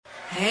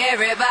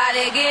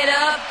Everybody get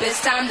up,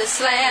 it's time to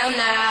slam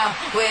now.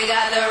 We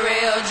got the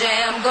real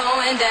jam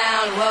going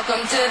down.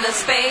 Welcome to the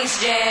Space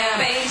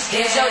Jam.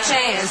 Here's your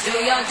chance, do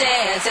your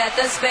dance at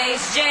the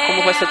Space Jam.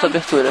 Como vai ser a tua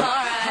abertura?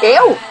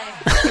 Eu?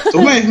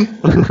 Tu mesmo.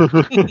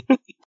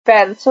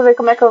 Pera, deixa eu ver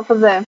como é que eu vou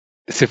fazer.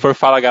 Se for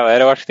Fala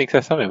Galera, eu acho que tem que ser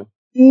essa mesmo.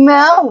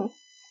 Não!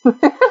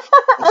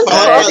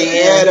 Fala,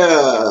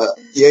 galera!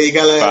 E aí,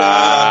 galera?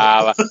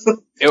 Fala!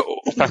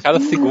 Pra cada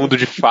segundo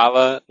de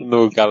fala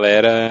no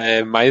Galera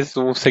é mais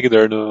um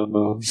seguidor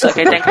no Só que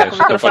aí tem que ficar com o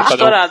microfone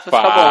estourado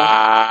pra ficar bom.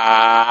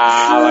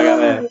 Fala,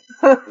 galera!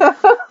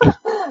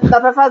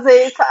 Dá pra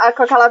fazer isso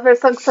com aquela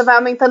versão que você vai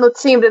aumentando o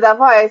timbre da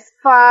voz?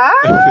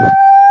 Fala!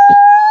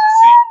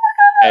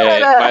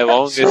 My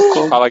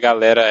longest Fala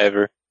Galera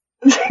ever.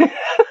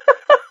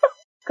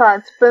 Cara,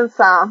 deixa eu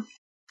pensar.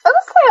 Eu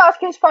não sei, eu acho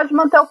que a gente pode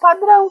manter o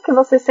padrão que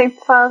vocês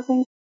sempre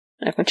fazem.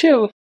 É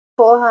contigo.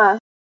 Porra.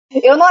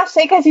 Eu não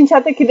achei que a gente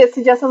ia ter que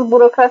decidir essas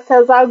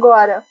burocracias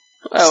agora.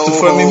 Se tu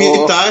for me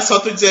militar, é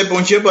só tu dizer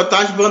bom dia, boa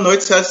tarde, boa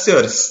noite, senhoras e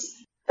senhores.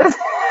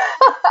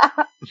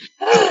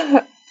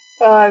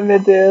 Ai, meu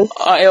Deus.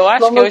 Eu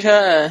acho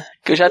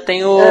que eu já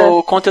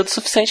tenho conteúdo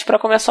suficiente pra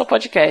começar o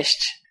podcast.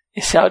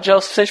 Esse áudio é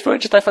o suficiente pra eu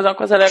editar e fazer uma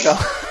coisa legal.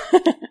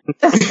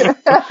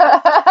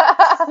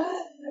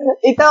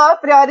 Então, a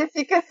priori,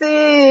 fica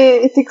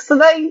isso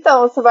daí,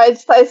 então. Você vai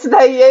editar esse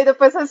daí e aí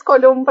depois você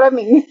escolhe um pra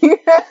mim.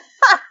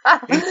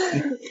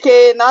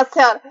 Porque, nossa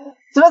senhora.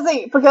 Tipo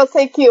assim, porque eu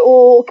sei que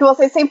o que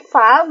vocês sempre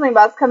fazem,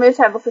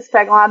 basicamente, é vocês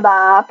pegam a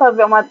data,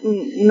 vê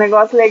um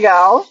negócio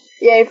legal,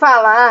 e aí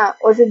falam,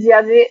 hoje é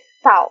dia de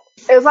tal.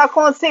 Eu só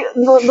consigo,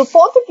 do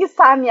ponto que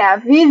está a minha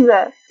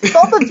vida,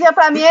 todo dia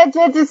pra mim é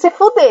dia de se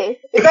fuder.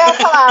 Então eu ia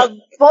falar,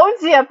 bom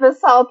dia,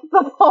 pessoal,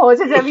 tudo bom?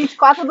 Hoje é dia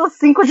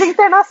 24/5, Dia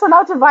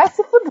Internacional de Vai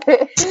Se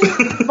Fuder.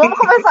 Vamos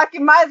começar aqui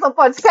mais um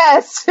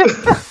podcast?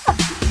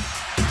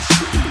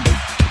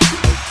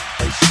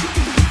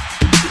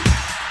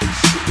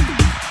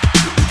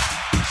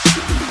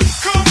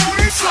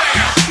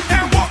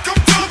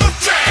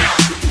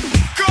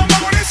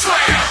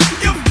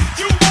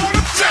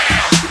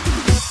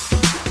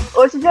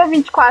 Hoje, dia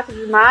 24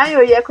 de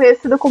maio, e é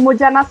conhecido como o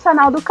Dia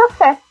Nacional do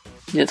Café.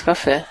 Dia do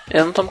café.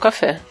 Eu não tomo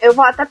café. Eu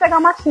vou até pegar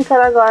uma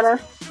xícara agora,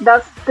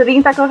 das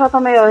 30 que eu já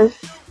tomei hoje.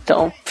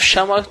 Então,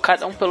 chama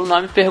cada um pelo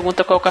nome e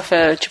pergunta qual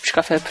é o tipo de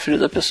café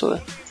preferido da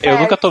pessoa. Eu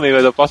nunca tomei,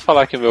 mas eu posso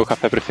falar que o meu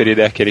café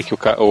preferido é aquele que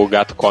o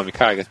gato come e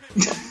caga?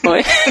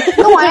 Oi?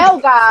 Não é o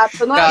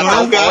gato, não é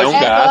Não, o gato. é um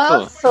gato.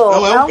 Ganso.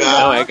 Não é um gato.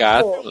 Não, é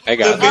gato. É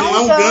gato. Também não é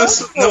um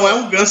ganso. Não é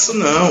um ganso,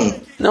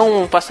 não.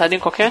 Não um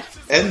passarinho qualquer?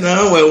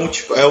 Não,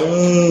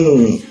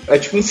 é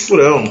tipo um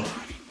furão.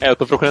 Eu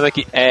tô procurando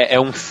aqui. É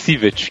um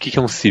civet. O que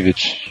é um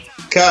civet?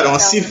 Cara, uma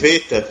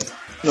civeta.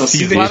 Não,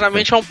 civeta.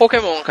 Claramente é um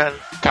Pokémon, cara.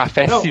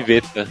 Café Não.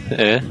 civeta.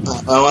 É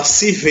uma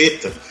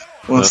civeta.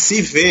 Uma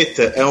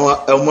civeta é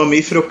um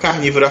mamífero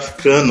carnívoro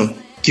africano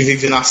que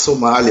vive na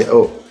Somália,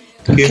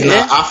 que vive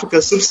na África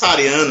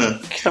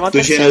subsaariana,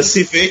 do gênero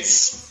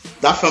Civetes,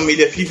 da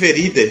família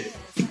Viveridae.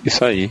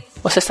 Isso aí.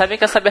 Vocês sabem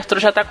que essa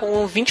abertura já tá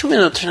com 21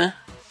 minutos, né?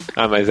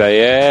 Ah, mas aí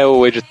é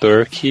o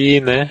editor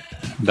que, né,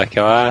 dá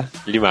aquela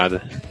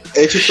limada.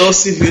 Editor,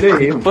 se vira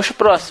aí. Puxa o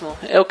próximo.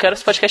 Eu quero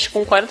esse podcast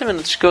com 40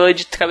 minutos, que eu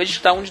acabei de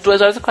editar um de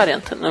 2 horas e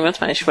 40. Não aguento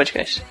mais esse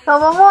podcast. Então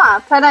vamos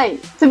lá, peraí.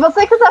 Se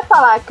você quiser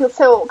falar que o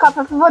seu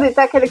café favorito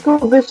é aquele que o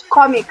bicho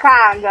come e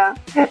caga,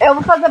 eu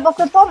vou fazer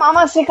você tomar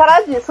uma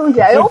xícara disso um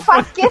dia. Eu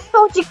faço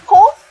questão de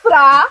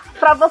comprar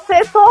pra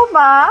você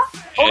tomar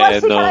uma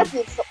xícara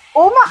disso.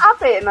 Uma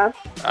apenas.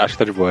 Acho que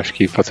tá de boa, acho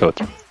que pode ser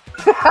outra.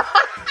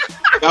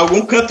 Em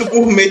algum canto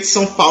gourmet de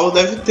São Paulo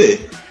deve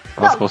ter.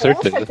 Nossa, Não, com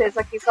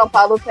certeza que em São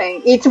Paulo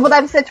tem. E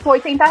deve ser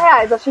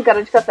R$80 a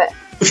xícara de café.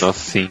 Nossa,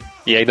 sim.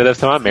 E ainda deve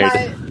ser uma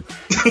merda.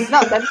 Mas...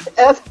 Não, deve ser...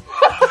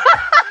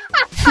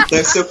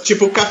 Deve ser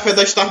tipo o café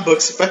da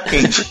Starbucks super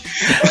quente.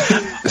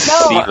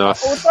 Não, sim,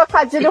 nossa. O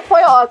trocadilho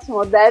foi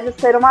ótimo. Deve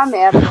ser uma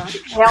merda.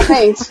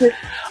 Realmente.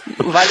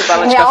 Vale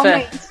bala de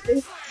café?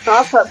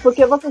 Nossa, por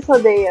que você se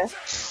odeia?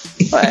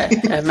 Ué,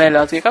 é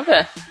melhor do que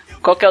café.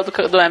 Qual que é o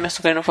do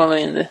Emerson que ele não falou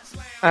ainda?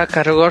 Ah,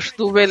 cara, eu gosto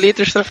do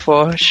Belito Extra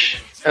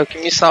Forte. É o que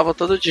me salva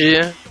todo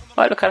dia.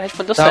 Olha, o cara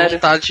respondeu Dá sério.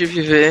 vontade de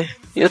viver.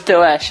 E o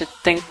teu, Ash?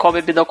 Tem qual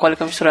bebida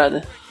alcoólica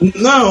misturada?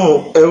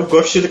 Não, eu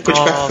gosto de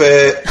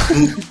café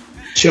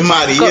Tia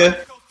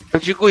Maria. Eu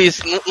digo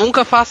isso,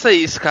 nunca faça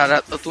isso,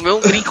 cara. Eu tomei um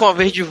drink uma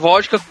vez de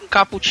vodka com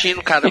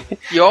cappuccino, cara.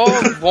 Pior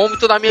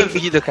vômito da minha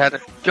vida,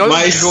 cara. Pior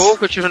jogo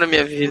que eu tive na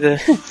minha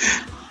vida.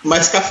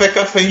 Mas café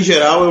em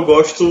geral, eu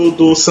gosto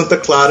do Santa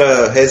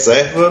Clara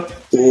Reserva,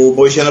 o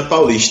Mogiana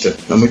Paulista.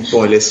 É muito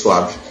bom, ele é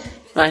suave.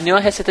 Mas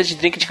nenhuma receita de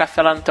drink de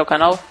café lá no teu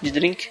canal? De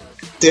drink?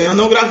 Eu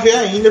não gravei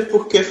ainda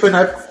porque foi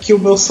na época que o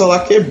meu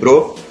celular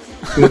quebrou.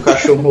 Que meu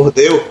cachorro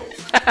mordeu.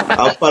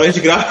 Aí eu parei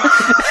de gravar.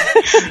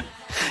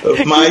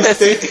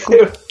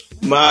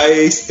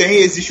 Mas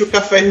existe o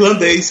café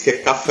irlandês, que é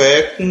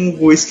café com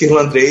whisky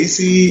irlandês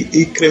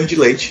e creme de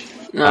leite.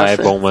 Nossa. Ah, é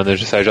bom, mano.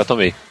 Eu já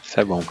tomei. Isso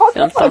é bom. Qual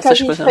que foi que a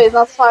gente fez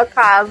na sua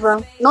casa?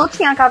 Não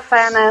tinha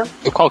café, né?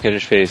 Qual que a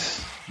gente fez?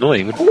 Não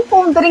lembro.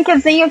 Um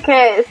drinkzinho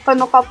que foi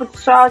no copo de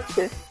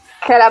shot,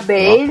 que era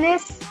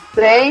Baileys,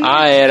 Drink.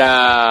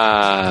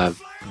 Era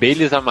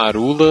Baileys,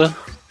 Amarula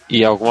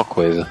e alguma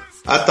coisa.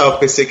 Ah tá, eu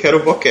pensei que era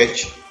o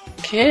boquete.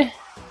 Que?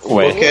 O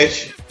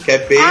boquete, que é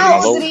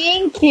Baileys. O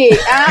drink!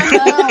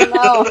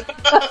 Não.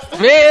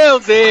 Meu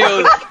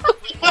Deus!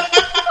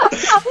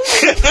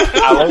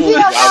 Bom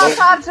dia, boa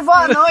tarde,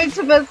 boa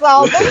noite,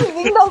 pessoal.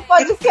 Bem-vindo ao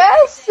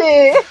podcast.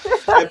 É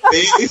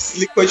Baileys,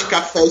 licor de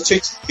café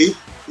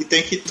e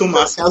tem que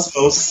tomar sem as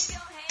mãos.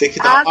 Tem que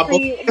dar uma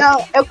sim.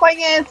 Não, eu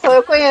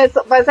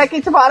conheço. Mas é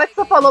que, tipo, a hora que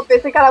você falou,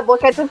 pensei que era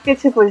boquete, eu fiquei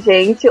tipo,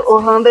 gente, o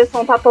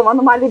Anderson tá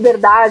tomando uma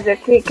liberdade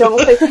aqui que eu não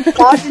sei se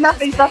pode ir na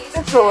frente das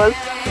pessoas.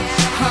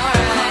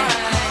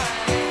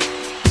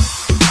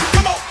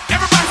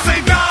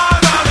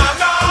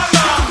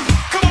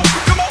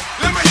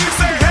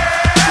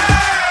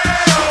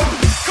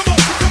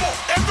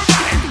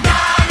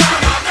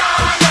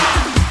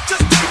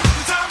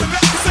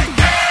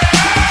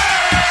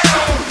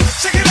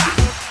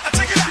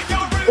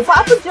 O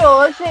papo de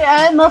hoje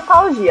é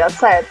nostalgia,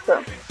 certo?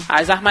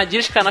 As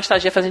armadilhas que a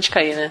nostalgia faz a gente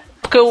cair, né?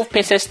 Porque eu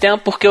pensei esse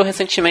tempo, porque eu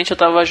recentemente eu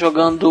tava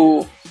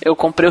jogando... Eu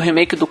comprei o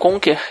remake do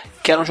Conker,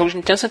 que era um jogo de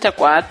Nintendo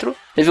 64.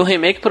 Teve um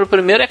remake pro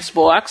primeiro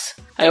Xbox.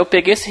 Aí eu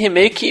peguei esse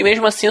remake e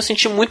mesmo assim eu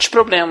senti muitos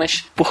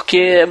problemas.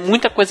 Porque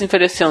muita coisa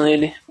envelheceu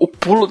nele. O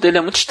pulo dele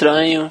é muito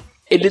estranho.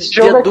 Esse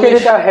jogo é aquele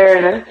da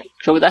Rare, né?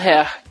 Jogo da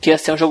Rare, que ia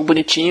ser um jogo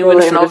bonitinho e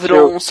no final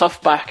virou um South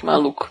Park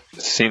maluco.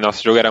 Sim,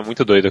 nosso jogo era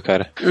muito doido,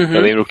 cara. Uhum.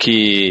 Eu lembro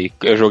que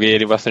eu joguei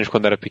ele bastante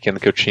quando era pequeno,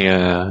 que eu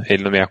tinha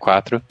ele no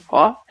 64.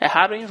 Ó, é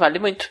raro, hein? Vale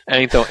muito.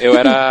 Então, eu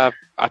era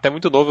até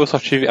muito novo,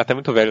 até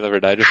muito velho, na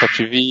verdade, eu só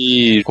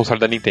tive console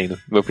da Nintendo.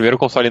 Meu primeiro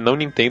console não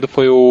Nintendo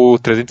foi o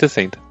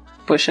 360.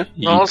 Poxa.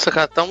 Nossa,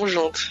 cara, tamo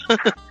junto.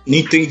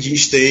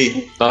 Nintendista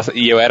aí. Nossa,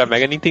 e eu era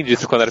mega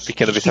nintendista quando era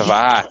pequeno. Eu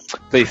pensava,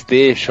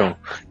 PlayStation,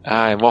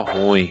 é mó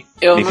ruim.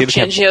 Eu Nintendo não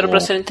tinha dinheiro pra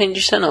ser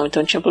nintendista não,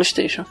 então eu tinha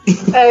PlayStation.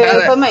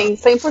 Eu também,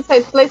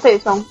 100%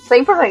 PlayStation,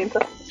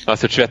 100%.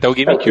 Nossa, eu tive até o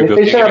GameCube, eu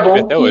tenho GameCube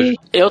até hoje.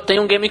 Eu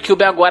tenho um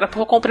GameCube agora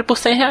porque eu comprei por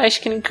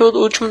R$100, que o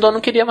último dono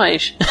não queria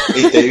mais.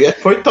 E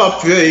foi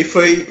top, viu? Aí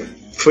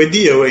foi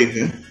deal aí,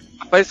 viu?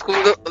 Mas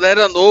quando eu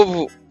era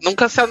novo,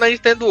 nunca saiu na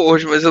Nintendo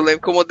hoje, mas eu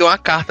lembro que eu mandei uma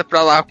carta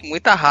pra lá com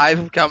muita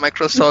raiva, porque a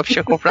Microsoft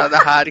tinha comprado a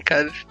Rare,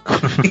 cara.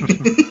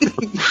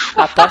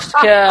 Aposto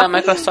que a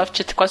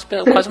Microsoft quase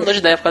mudou de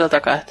ideia por causa da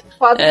tua carta.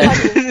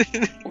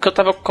 O que eu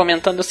tava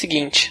comentando é o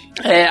seguinte,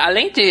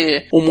 além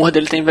de o humor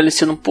dele ter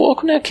envelhecido um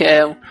pouco, né, que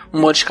é um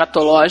humor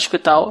escatológico e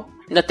tal,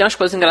 ainda tem umas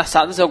coisas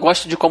engraçadas. Eu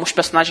gosto de como os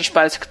personagens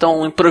parecem que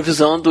estão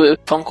improvisando,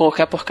 falando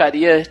qualquer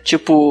porcaria,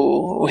 tipo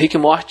o Rick e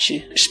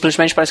Morty,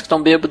 simplesmente parece que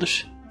estão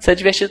bêbados. Isso é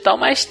divertido e tal,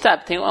 mas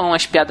sabe, tem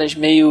umas piadas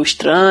meio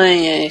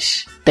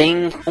estranhas,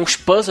 tem uns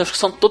puzzles que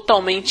são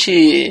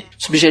totalmente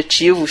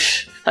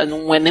subjetivos,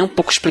 não é nem um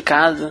pouco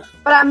explicado.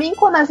 Pra mim,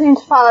 quando a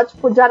gente fala,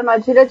 tipo, de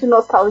armadilha de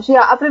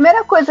nostalgia, a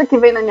primeira coisa que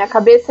vem na minha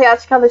cabeça, e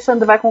acho que a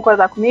Alexandre vai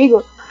concordar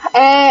comigo,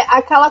 é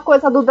aquela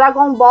coisa do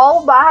Dragon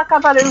Ball /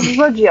 Cavaleiros do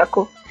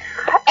Zodíaco.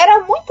 Era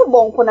muito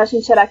bom quando a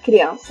gente era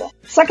criança.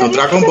 Só que o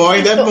Dragon Ball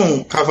ainda é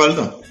bom, Cavalo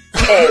não.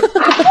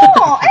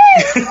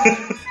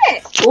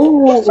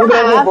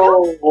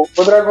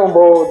 O Dragon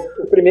Ball,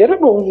 o primeiro é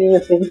bonzinho,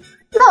 assim.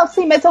 Não,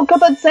 sim, mas o que eu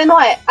tô dizendo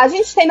é, a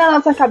gente tem na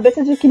nossa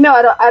cabeça de que, meu,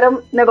 era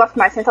um negócio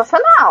mais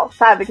sensacional,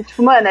 sabe? Que,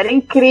 tipo, mano, era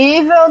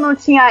incrível, não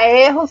tinha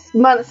erros,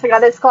 mano, chegar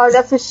da escola de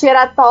assistir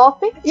era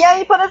top. E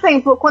aí, por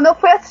exemplo, quando eu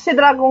fui assistir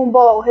Dragon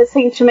Ball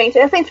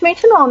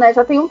recentemente não, né?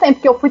 Já tem um tempo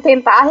que eu fui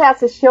tentar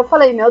reassistir, eu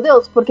falei, meu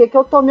Deus, por que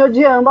eu tô me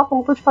odiando a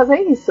ponto de fazer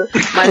isso?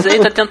 Mas aí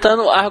tá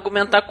tentando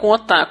argumentar com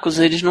otakus,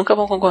 eles nunca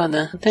vão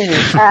concordar, não tem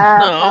jeito.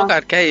 Não,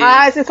 cara, que é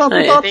isso? Vocês são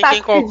tudo otakus. Tem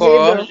quem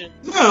concorde.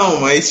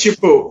 Não, mas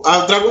tipo, a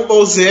Dragon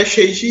Ball Z é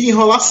cheia de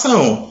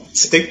enrolação.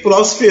 Você tem que pular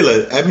os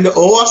fillers. É melhor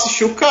ou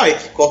assistir o Kai,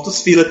 que corta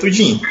os fillers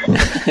tudinho.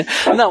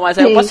 Não, mas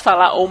aí eu posso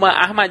falar, uma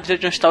armadilha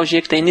de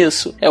nostalgia que tem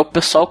nisso é o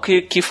pessoal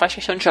que faz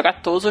questão de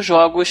jogar todos os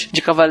jogos de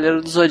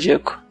Cavaleiro do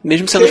Zodíaco.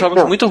 Mesmo sendo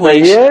jogos muito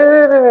ruins.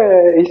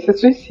 Isso é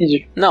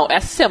suicídio. Não,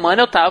 essa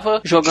semana eu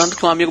tava jogando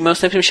com um amigo meu,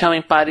 sempre me chama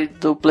em party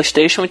do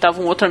PlayStation, e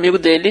tava um outro amigo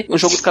dele, um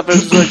jogo do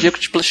Cavaleiro do Zodíaco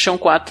de PlayStation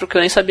 4 que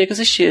eu nem sabia que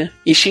existia.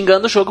 E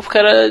xingando o jogo porque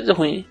era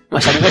ruim.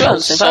 Mas tava jogando,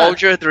 sem parar.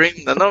 Soldier Dream,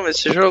 não é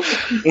esse jogo?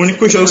 O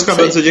único jogo dos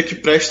Cavaleiros do Zodíaco que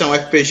presta é um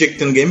RPG que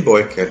tem no Game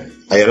Boy, cara.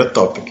 Aí era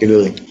top aquele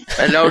ali.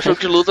 Melhor jogo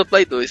de luta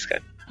Play 2,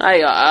 cara.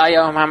 Aí,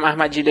 ó, uma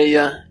armadilha aí,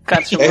 ó.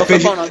 Cara, esse jogo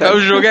RPG... não, cara. O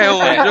jogo é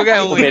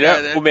ruim,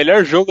 o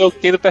melhor jogo é o que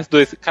tem do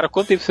PS2. Cara,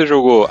 quanto tempo você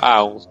jogou?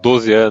 Uns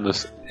 12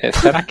 anos.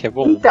 Será que é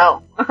bom?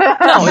 Então.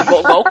 Não,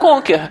 igual o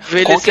Conker.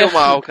 Envelheceu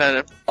mal,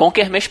 cara.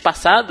 Conker mês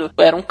passado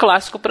era um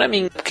clássico pra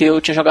mim, porque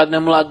eu tinha jogado no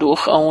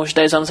emulador há uns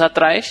 10 anos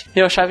atrás e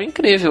eu achava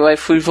incrível. Aí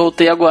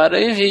voltei agora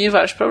e vi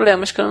vários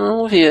problemas que eu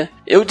não via.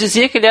 Eu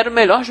dizia que ele era o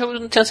melhor jogo do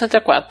Nintendo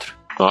 64.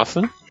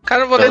 Nossa.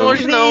 Cara, não vou ler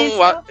longe não.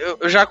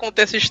 Eu já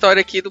contei essa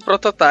história aqui do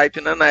Prototype,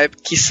 né? Na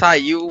época que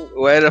saiu,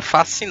 eu era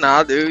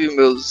fascinado, eu e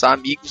meus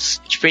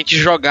amigos. Tipo, a gente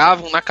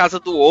jogava um na casa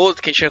do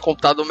outro, quem tinha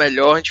computador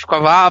melhor, a gente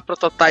ficava,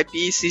 Prototype,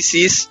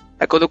 isso.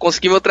 Aí quando eu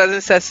consegui meu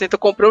 360, eu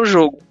comprei o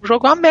jogo. O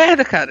jogo é uma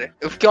merda, cara.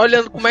 Eu fiquei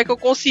olhando como é que eu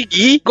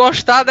consegui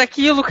gostar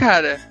daquilo,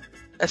 cara.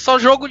 É só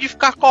jogo de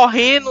ficar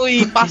correndo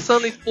e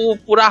passando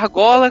por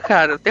argola,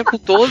 cara, o tempo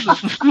todo.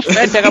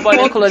 Pega a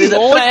bolinha colorida.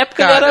 Na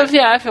época ele era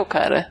viável,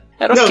 cara.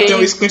 Era não, okay.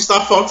 Tem isso com o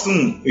Star Fox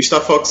 1. O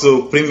Star Fox,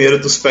 o primeiro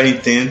do Super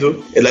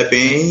Nintendo, ele é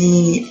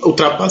bem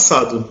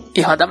ultrapassado.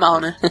 E roda mal,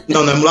 né?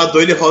 Não, no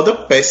emulador ele roda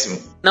péssimo.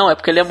 Não, é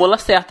porque ele emula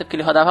certo, é porque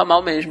ele rodava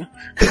mal mesmo.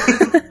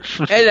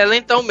 Ele é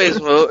lentão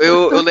mesmo.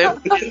 Eu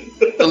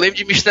lembro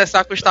de me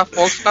estressar com o Star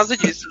Fox por causa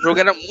disso. O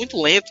jogo era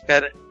muito lento,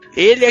 cara.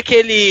 Ele é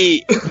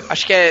aquele...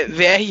 Acho que é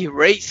VR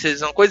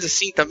Racers, uma coisa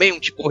assim também, um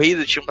tipo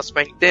corrida, tinha uma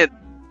Super Nintendo.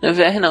 Não é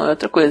VR não, é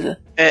outra coisa.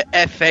 É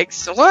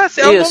FX.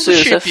 Isso,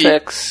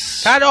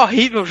 FX. Cara, é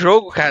horrível o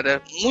jogo,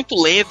 cara. Muito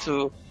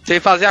lento. Você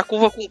fazer a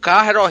curva com o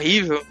carro era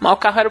horrível. Mas o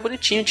carro era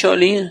bonitinho, tinha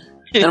olhinho.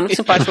 Era muito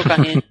simpático o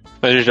carrinho.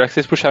 Mas já que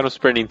vocês puxaram o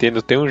Super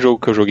Nintendo, tem um jogo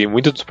que eu joguei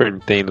muito do Super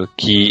Nintendo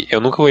que eu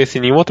nunca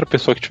conheci nenhuma outra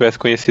pessoa que tivesse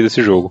conhecido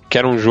esse jogo. Que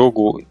era um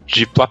jogo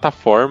de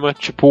plataforma,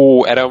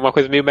 tipo, era uma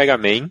coisa meio Mega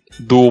Man,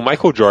 do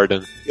Michael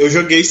Jordan. Eu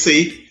joguei isso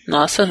aí.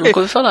 Nossa, nunca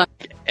ouvi falar.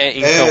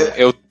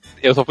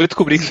 Eu só fui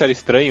descobrir que isso era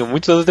estranho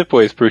muitos anos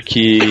depois,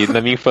 porque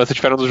na minha infância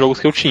tiveram dos jogos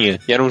que eu tinha.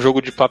 E era um jogo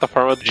de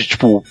plataforma de,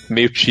 tipo,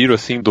 meio tiro,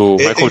 assim, do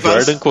Michael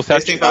Jordan, que você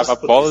atirava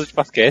bolas de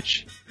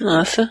basquete.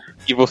 Nossa.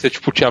 E você,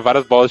 tipo, tinha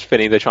várias bolas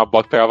diferentes. Aí tinha uma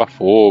bola que pegava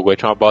fogo, aí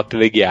tinha uma bola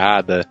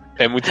teleguiada.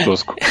 É muito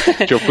tosco.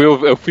 Tipo,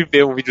 eu fui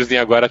ver um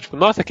videozinho agora, tipo,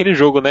 nossa, aquele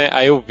jogo, né?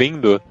 Aí eu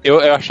vendo, eu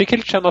achei que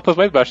ele tinha notas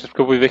mais baixas,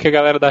 porque eu fui ver que a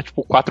galera dá,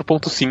 tipo,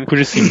 4.5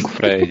 de 5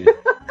 pra ele.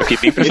 Eu fiquei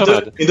bem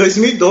impressionado. Em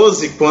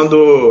 2012, quando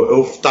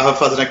eu tava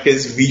fazendo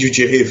aqueles vídeos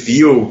de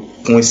review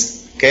com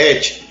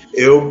sketch,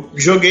 eu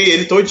joguei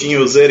ele todinho,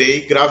 eu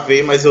zerei,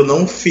 gravei, mas eu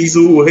não fiz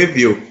o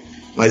review.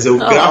 Mas eu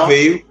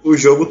gravei o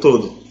jogo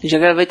todo. Já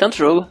gravei tanto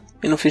jogo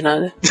e não fiz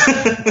nada.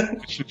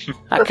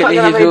 Aquele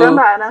eu só review...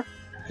 andar, né?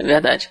 É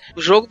verdade.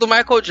 O jogo do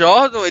Michael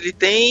Jordan, ele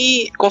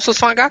tem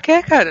construção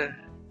HQ, cara.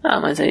 Ah,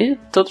 mas aí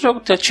todo jogo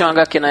tinha um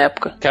HQ na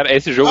época. Cara,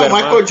 esse jogo era o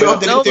Michael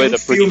Jordan não, tem um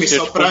filme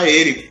só tipo... pra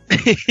ele.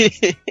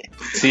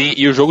 Sim,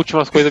 e o jogo tinha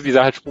umas coisas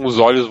bizarras, tipo uns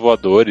olhos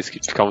voadores que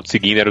ficavam te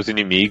seguindo, eram os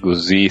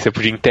inimigos, e você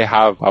podia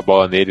enterrar a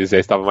bola neles e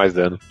aí estava mais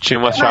dano. Tinha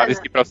umas chaves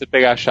que pra você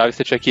pegar a chave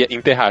você tinha que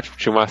enterrar, tipo,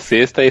 tinha uma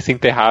cesta e você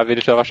enterrava e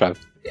ele te dava a chave.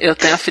 Eu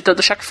tenho a fita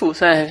do Shaq Fu,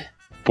 serve?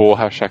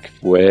 Porra, Shaq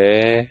Fu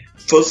é...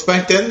 Se fosse Super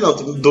Nintendo, não,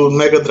 do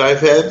Mega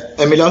Drive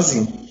é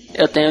melhorzinho.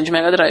 Eu tenho de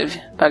Mega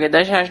Drive, paguei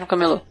R$10 no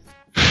camelô.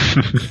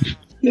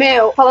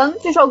 Meu, falando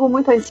de jogo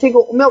muito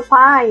antigo, o meu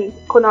pai,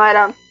 quando eu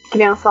era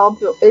criança,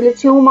 óbvio, ele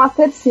tinha um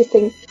Master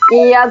System.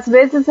 E às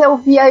vezes eu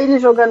via ele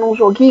jogando um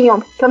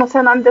joguinho, que eu não sei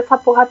o nome dessa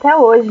porra até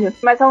hoje.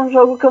 Mas é um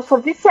jogo que eu sou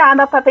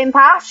viciada pra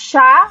tentar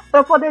achar,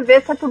 pra eu poder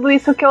ver se é tudo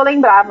isso que eu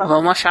lembrava.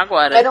 Vamos achar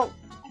agora.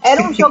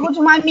 Era um jogo de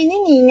uma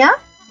menininha.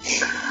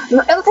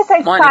 Eu não sei se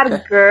é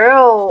Star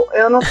Girl,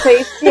 eu não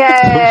sei se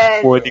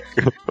é...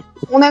 Mônica.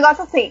 Um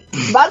negócio assim,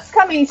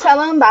 basicamente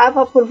ela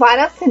andava por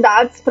várias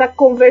cidades pra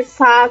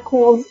conversar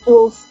com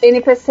os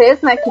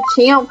NPCs, né, que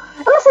tinham.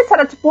 Eu não sei se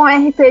era tipo um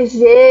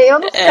RPG, eu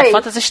não sei. É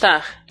Phantasy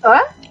Star. Hã?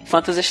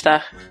 Phantasy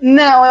Star.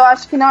 Não, eu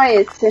acho que não é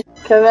esse.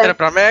 Quer ver? Era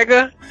pra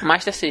Mega?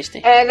 Master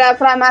System. Era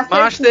pra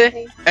Master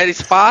System. Era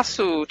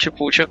espaço,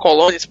 tipo, tinha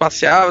colônia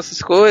espacial,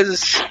 essas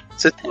coisas.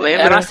 Você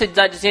lembra? Era uma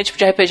cidadezinha tipo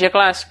de RPG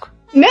clássico.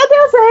 Meu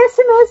Deus, é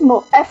esse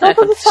mesmo. É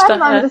Phantasy Star o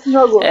nome desse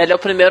jogo. Ele é o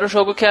primeiro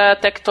jogo que a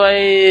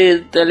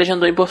Tectoy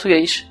legendou em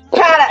português.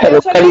 Cara,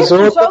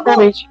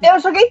 eu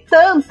joguei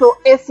tanto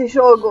esse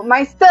jogo,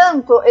 mas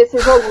tanto esse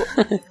jogo,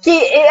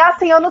 que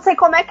assim, eu não sei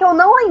como é que eu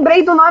não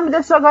lembrei do nome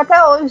desse jogo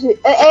até hoje.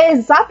 É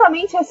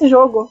exatamente esse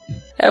jogo.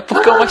 É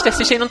porque o Master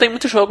System não tem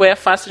muito jogo, aí é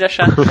fácil de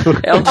achar.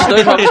 É um dos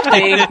dois jogos que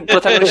tem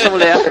protagonista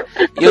mulher.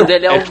 E o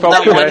dele é o da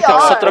Mônica,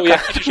 só trocar.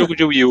 Aquele jogo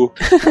de Wii U.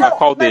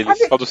 Qual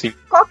deles? Qual do 5?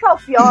 Qual que é o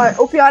pior?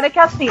 O pior é que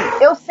assim,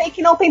 eu sei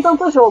que não tem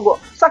tanto jogo,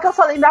 só que eu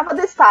só lembrava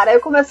do Star. Aí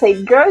eu comecei,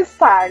 Girl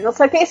Star, não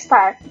sei o que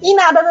Star. E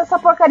nada dessa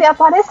porcaria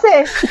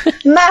aparecer.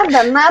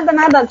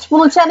 Nada. Tipo,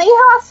 não tinha nem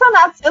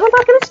relacionado. Eu não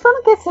tô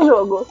acreditando que é esse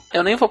jogo.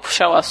 Eu nem vou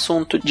puxar o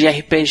assunto de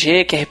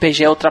RPG, que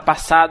RPG é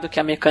ultrapassado, que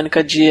a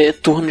mecânica de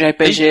turno de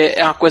RPG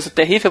é uma coisa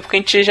terrível, porque a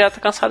gente já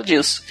tá cansado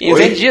disso. Em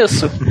vez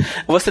disso,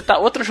 vou citar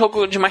outro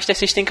jogo de Master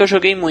System que eu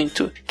joguei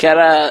muito, que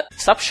era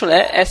Sapo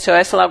Chulé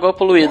SOS Lagoa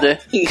Poluída.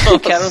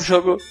 Que era um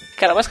jogo...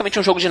 Que era basicamente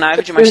um jogo de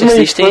nave de Master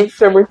System.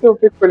 Isso é muito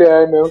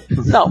peculiar, meu.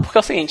 Não, porque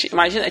é o seguinte,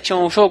 imagina, tinha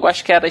um jogo,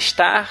 acho que era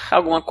Star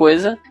alguma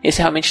coisa, esse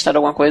realmente Star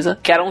alguma coisa,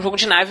 que era um jogo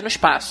de nave no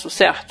espaço,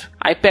 certo?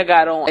 Aí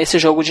pegaram esse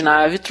jogo de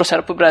nave,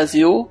 trouxeram pro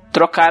Brasil,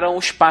 trocaram o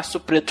espaço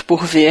preto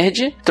por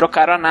verde,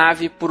 trocaram a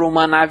nave por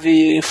uma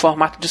nave em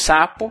formato de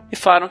sapo e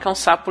falaram que é um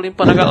sapo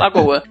limpando a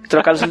lagoa.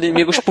 Trocaram os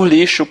inimigos por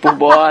lixo, por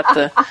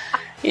bota.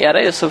 E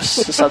era isso, o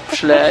Sapo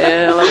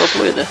Chulé é Lagoa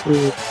Poluída.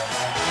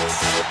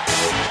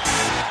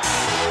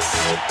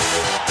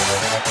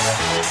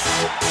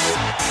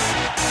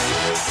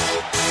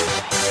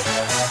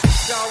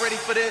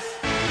 For this.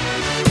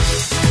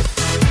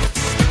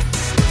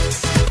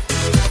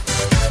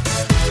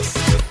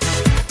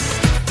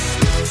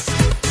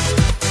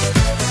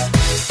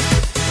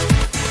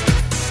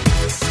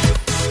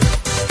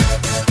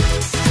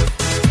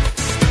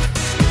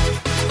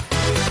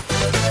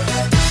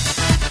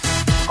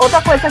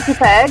 outra coisa que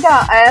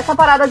pega é essa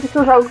parada de que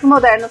os jogos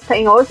modernos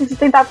têm hoje, de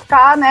tentar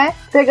ficar, né,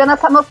 pegando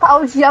essa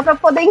nostalgia pra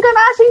poder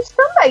enganar a gente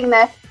também,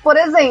 né? Por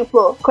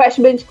exemplo, Crash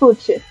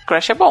Bandicoot.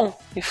 Crash é bom.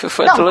 E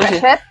foi não,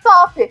 Crash é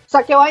top.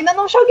 Só que eu ainda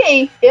não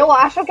joguei. Eu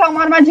acho que é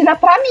uma armadilha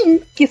pra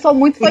mim, que sou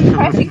muito fã de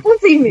Crash,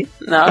 inclusive.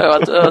 Não,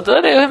 eu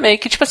adorei o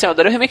remake. Tipo assim, eu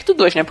adorei o remake do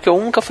 2, né? Porque o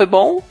 1 nunca foi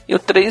bom e o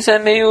 3 é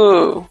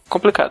meio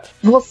complicado.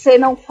 Você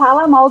não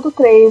fala mal do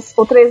 3.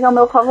 O 3 é o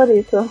meu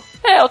favorito.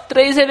 O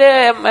 3 ele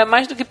é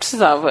mais do que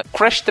precisava.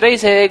 Crash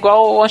 3 é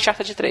igual o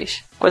Uncharted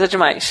 3. Coisa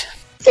demais.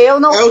 Eu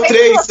não sei o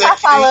 3, que você tá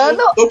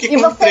falando e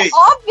você 3.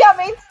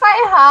 obviamente está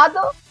errado.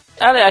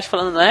 Aliás,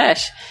 falando no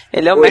Ash,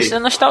 ele é o mestre da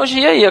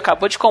nostalgia aí.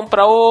 Acabou de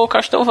comprar o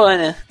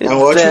Castlevania. É um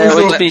ótimo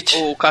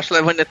jogo. O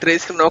Castlevania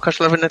 3 que não é o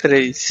Castlevania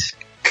 3.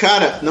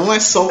 Cara, não é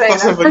só o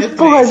Castlevania 3.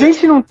 Porra, a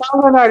gente não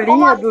tava na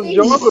linha dos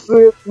jogos.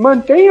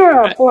 Mantenha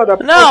a porra da...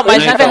 Não,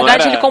 mas na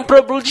verdade ele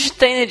comprou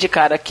Bloodstained,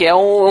 cara, que é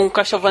um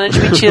Castlevania de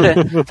mentira.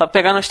 Só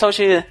pegar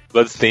nostalgia.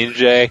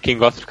 Bloodstained é quem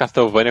gosta de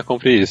Castlevania,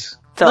 compre isso.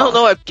 Então.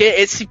 Não, é porque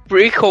esse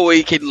prequel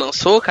aí que ele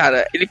lançou,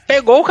 cara, ele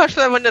pegou o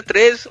Castlevania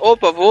 3,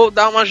 opa, vou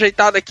dar uma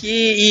ajeitada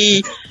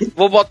aqui e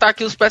vou botar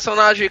aqui os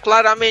personagens,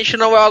 claramente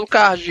não é o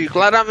Alucard,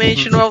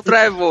 claramente não é o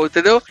Trevor,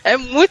 entendeu? É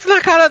muito na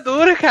cara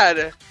dura,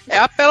 cara. É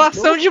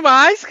apelação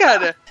demais,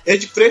 cara. É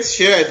de preço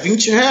cheio, é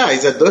R$20,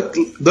 é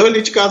 2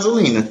 litros de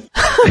gasolina.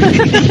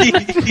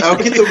 É o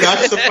que tu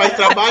gasta pra ir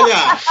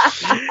trabalhar.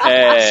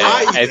 É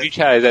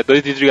R$20, é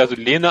 2 litros de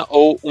gasolina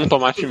ou um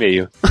tomate e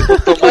meio.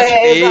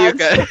 Meio,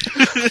 cara.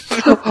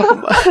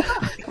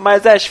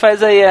 Mas Ash,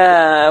 faz aí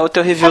o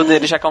teu review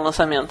dele já que é o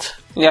lançamento.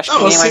 E acho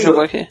que ninguém mais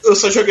jogou aqui. Eu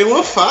só joguei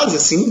uma fase,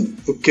 assim,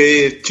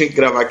 porque tinha que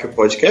gravar aqui o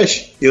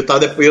podcast e eu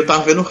tava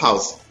vendo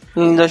House.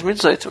 Em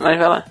 2018, mas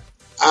vai lá.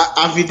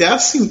 A vida é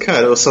assim,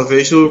 cara, eu só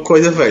vejo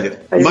coisa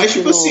velha. Mas,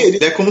 tipo assim,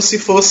 ele é como se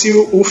fosse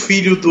o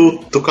filho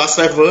do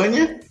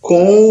Castlevania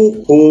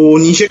com o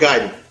Ninja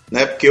Gaiden,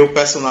 né? Porque o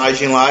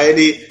personagem lá,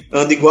 ele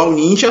anda igual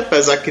ninja,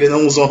 apesar que ele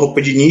não usa uma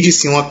roupa de ninja,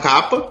 sim uma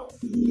capa.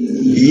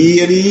 E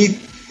ele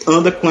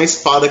anda com a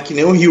espada que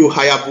nem o Ryu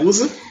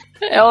Hayabusa.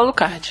 É o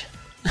Alucard.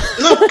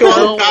 Não, porque o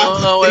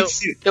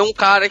Alucard é um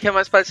cara que é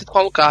mais parecido com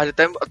o Alucard.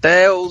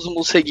 Até os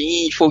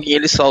morceguinhos, foguinho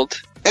ele solta.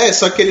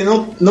 Só que ele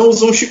não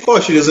usa um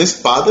chicote, ele usa uma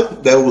espada,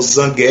 né, o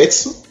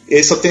Zangetsu.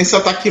 Ele só tem esse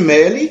ataque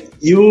melee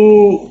e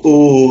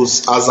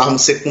as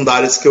armas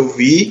secundárias que eu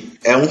vi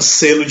é um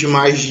selo de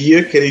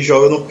magia que ele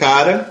joga no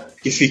cara,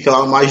 que fica lá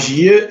a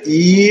magia,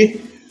 e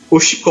o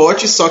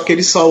chicote, só que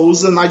ele só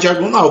usa na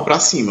diagonal, pra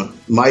cima.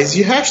 Mas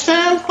de resto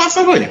é o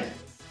Castlevania,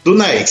 do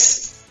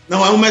NES.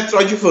 Não é um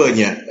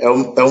Metroidvania, é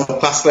um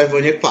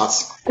Castlevania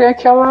clássico. Tem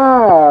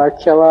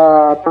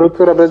aquela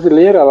produtora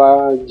brasileira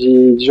lá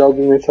de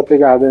jogos nessa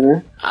pegada,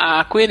 né?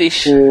 A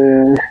Quiris.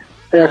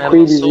 A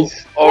Quiris.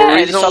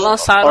 Eles só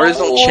lançaram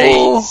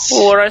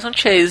o Horizon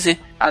Chase.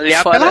 Ali é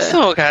a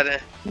apelação, cara.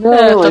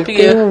 Não,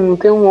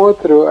 tem um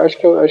outro, acho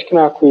que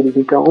não é a Quiris,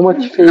 então. Uma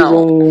que fez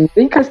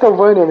bem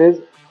Castlevania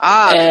mesmo.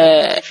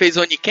 Que fez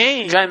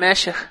Oniken? Joy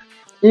Masher.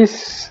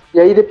 Isso. E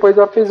aí depois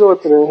ela fez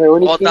outra.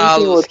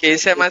 Odalos, que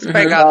esse é mais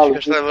pegado de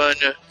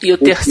Castlevania. E o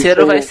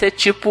terceiro vai ser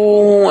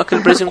tipo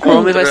aquele Prison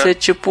Chrome vai ser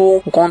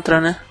tipo um Contra,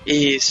 né?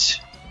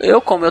 Isso.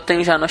 Como eu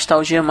tenho já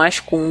nostalgia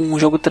mais com um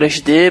jogo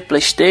 3D,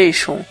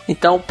 PlayStation,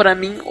 então pra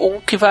mim o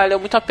que valeu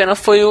muito a pena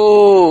foi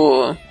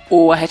o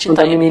A Hat in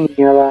Time.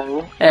 Lá,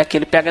 né? Que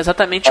ele pega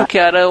exatamente o que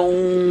era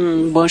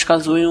um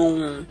Banjo-Kazooie e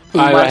um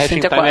Mario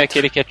 64. É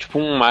aquele que é tipo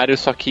um Mario,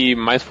 só que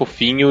mais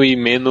fofinho e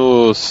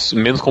menos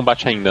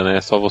combate ainda,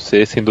 né? Só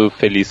você sendo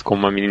feliz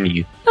como uma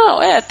menininha. Não,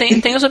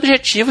 tem os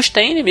objetivos,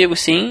 tem inimigos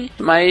sim,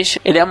 mas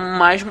ele é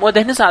mais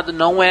modernizado,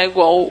 não é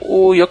igual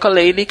o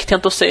Yooka-Laylee, que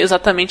tentou ser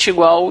exatamente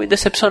igual e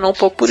decepcionou um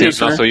pouco por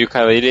isso, nossa, né? O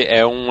Yooka-Laylee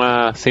é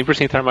uma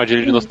 100%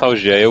 armadilha de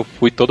nostalgia. Eu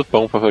fui todo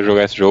pão pra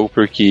jogar esse jogo,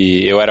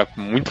 porque eu era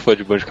muito fã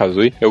de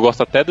Banjo-Kazooie. Eu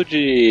gosto até do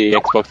de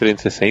Xbox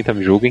 360,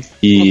 me julguem.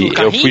 E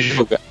eu fui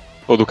jogar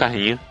o do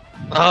carrinho.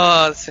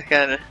 Nossa,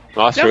 cara.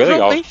 Nossa, ele é um legal.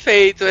 Jogo bem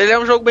feito. Ele é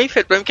um jogo bem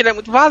feito. O problema é que ele é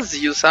muito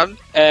vazio, sabe?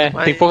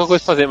 Tem pouca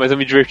coisa pra fazer, mas eu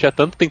me divertia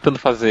tanto tentando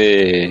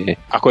fazer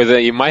a coisa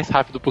ir mais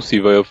rápido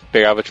possível. Eu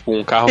pegava, tipo,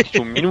 um carro que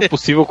tinha o mínimo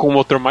possível com o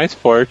motor mais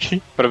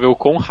forte pra ver o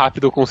quão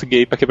rápido eu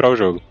conseguia ir pra quebrar o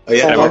jogo.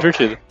 Era muito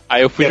divertido.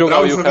 Aí eu fui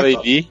jogar o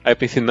Yooka-Laylee, aí eu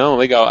pensei, não,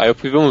 legal. Aí eu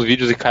fui ver uns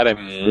vídeos e, cara, é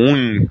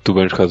muito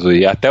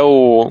Banjo-Kazooie. Até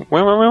o...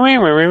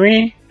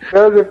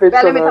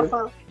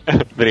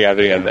 Obrigado.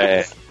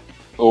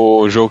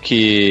 O jogo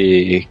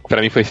que pra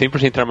mim foi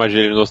 100%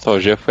 armadilha de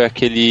nostalgia foi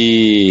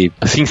aquele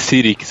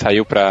SimCity que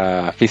saiu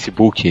pra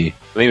Facebook.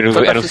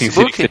 Lembra? Era um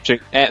SimCity que você tinha...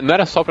 não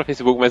era só pra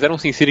Facebook, mas era um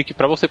SimCity que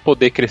pra você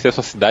poder crescer a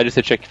sua cidade,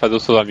 você tinha que fazer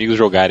os seus amigos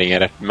jogarem.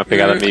 Era uma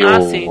pegada meio...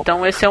 Ah, sim.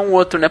 Então esse é um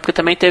outro, né? Porque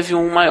também teve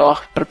um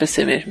maior pra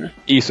PC mesmo, né?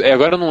 Isso.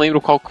 Agora eu não lembro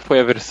qual que foi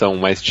a versão,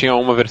 mas tinha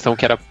uma versão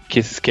que era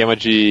esse esquema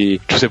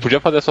de... Você podia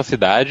fazer a sua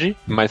cidade,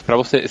 mas pra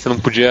você não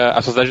podia...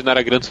 A sua cidade não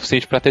era grande o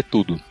suficiente pra ter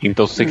tudo.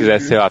 Então se você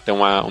quisesse, sei lá, ter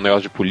um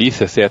negócio de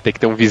polícia, você ia ter que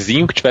ter um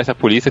vizinho que tivesse a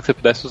polícia que você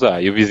pudesse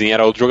usar. E o vizinho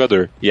era outro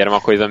jogador. E era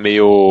uma coisa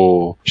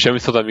meio... Chame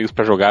seus amigos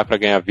pra jogar, pra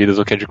ganhar vidas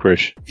no Candy Crush.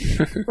 hoje.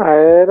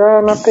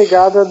 Era na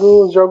pegada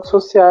dos jogos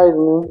sociais,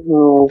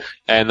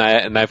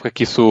 né? Na época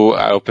que isso,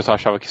 o pessoal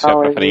achava que isso ia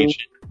pra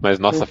frente. Mas,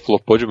 nossa,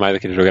 flopou demais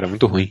aquele jogo, era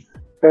muito ruim.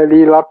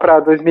 Ali lá pra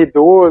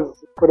 2012,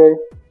 por aí.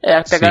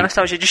 Pegar a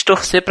nostalgia de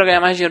distorcer pra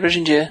ganhar mais dinheiro hoje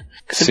em dia.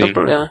 Que sempre é um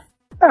problema.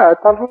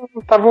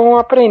 Estavam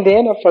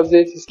aprendendo a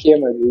fazer esse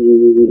esquema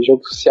de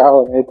jogo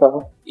social, né, e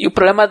tal. E o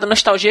problema da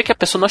nostalgia é que a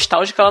pessoa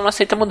nostálgica, ela não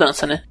aceita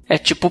mudança, né? É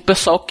tipo o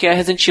pessoal que é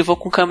Resident Evil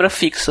com câmera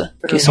fixa.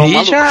 Que são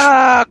malucos.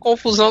 A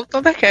confusão do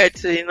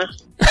Thundercats aí, né?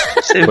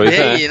 Você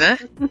vê aí, né?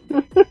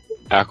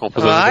 A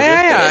confusão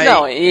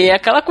Não, e é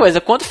aquela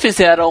coisa, quando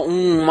fizeram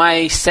um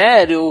mais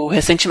sério,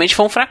 recentemente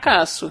foi um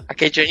fracasso.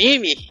 Aquele de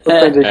anime?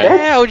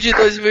 O de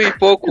 2000 e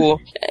pouco.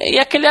 E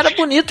aquele era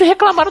bonito e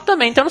reclamaram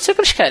também, então eu não sei o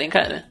que eles querem,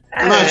 cara.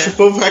 Mas o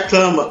povo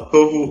reclama.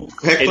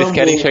 Eles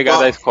querem chegar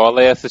da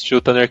escola e assistir o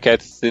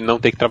Thundercats e não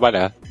ter que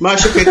trabalhar.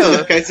 Mas o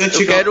Thundercats é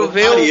antigo. Eu quero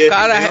ver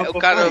o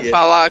cara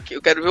falar que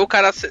eu quero ver o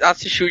cara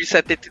assistir o de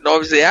 79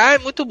 e dizer, é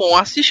muito bom,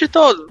 assiste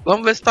todo.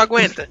 Vamos ver se tu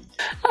aguenta.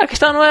 A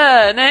questão não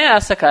é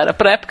essa, cara.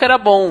 Pra época era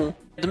bom.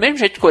 Do mesmo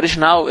jeito que o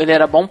original, ele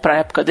era bom pra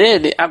época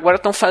dele, agora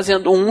estão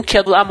fazendo um que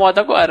é da moda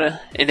agora.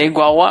 Ele é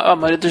igual a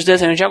maioria dos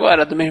desenhos de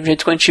agora. Do mesmo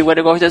jeito que o antigo era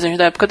igual aos desenhos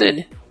da época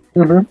dele.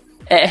 Uhum.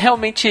 É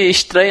realmente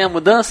estranha a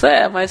mudança?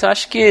 Mas eu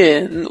acho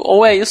que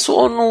ou é isso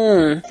ou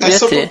não. É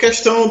só por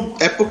questão.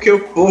 É porque o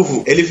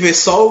povo ele vê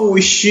só o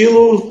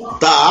estilo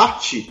da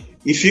arte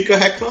e fica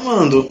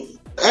reclamando.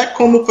 É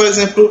como, por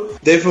exemplo,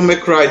 Devil May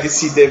Cry,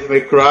 DC Devil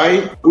May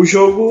Cry. O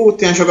jogo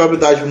tem a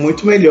jogabilidade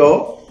muito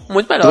melhor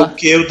do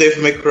que o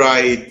Devil May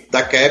Cry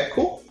da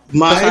Capcom,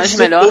 mas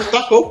o povo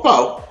tacou o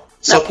pau.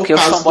 Só porque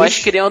os fanboys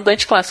queriam o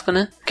Dante clássico,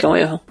 né? Que é um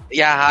erro.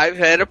 E a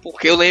raiva era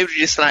porque eu lembro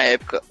disso na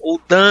época. O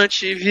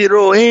Dante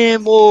virou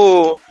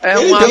emo. É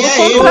um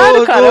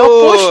contrário, cara. É o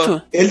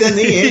oposto. Ele é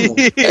nem emo.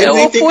 Ele é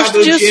nem o tem oposto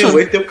cabelo disso. de emo.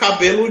 Ele tem o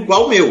cabelo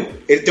igual o meu.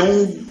 Ele tem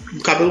um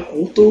cabelo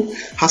curto,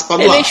 raspado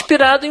lá. Ele é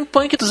inspirado em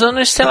punk dos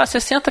anos,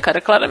 60, cara,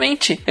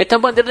 claramente. Ele tem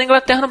a bandeira da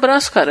Inglaterra no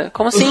braço, cara.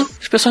 Como assim?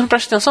 As pessoas não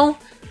prestam atenção?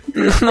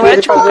 Não é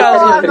tipo o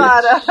caso.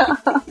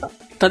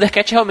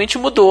 Thundercat realmente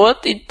mudou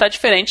e tá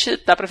diferente,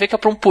 dá pra ver que é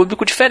pra um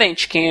público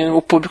diferente.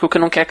 O público que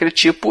não quer aquele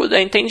tipo é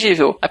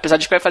entendível. Apesar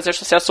de que vai fazer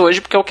sucesso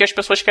hoje porque é o que as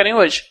pessoas querem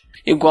hoje.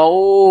 Igual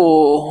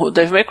o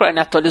Devil May Cry,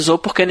 né? Atualizou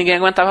porque ninguém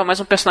aguentava mais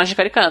um personagem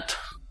caricato.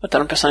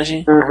 Botaram um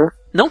personagem...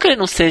 Não que ele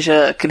não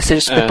seja, que ele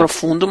seja super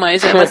profundo,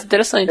 mas é mais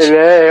interessante. Ele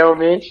é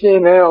realmente,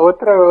 né,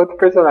 outro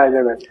personagem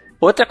agora.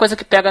 Outra coisa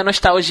que pega a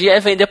nostalgia é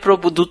vender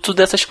produto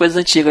dessas coisas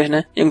antigas,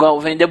 né? Igual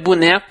vender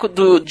boneco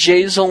do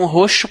Jason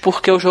roxo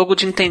porque o jogo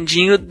de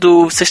Nintendinho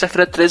do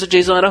Sexta-feira 13 o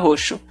Jason era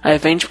roxo. Aí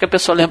vende porque a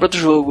pessoa lembra do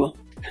jogo.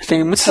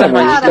 Tem muitos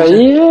armadilhas. Isso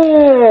aí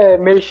é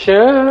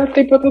merchan,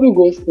 tem pra todo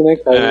gosto, né,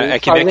 cara? É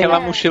que nem aquela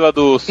mochila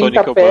do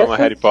Sonic Obama,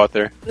 Harry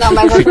Potter. Não,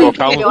 mas se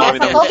colocar um nome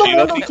na todo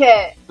mochila, mundo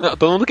quer. Não,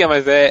 todo mundo quer,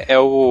 mas é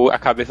a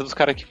cabeça dos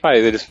caras que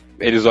faz.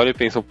 Eles olham e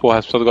pensam, porra,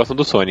 as pessoas gostam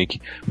do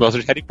Sonic, gostam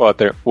de Harry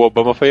Potter, o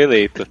Obama foi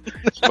eleito.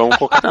 Vamos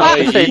colocar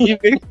aí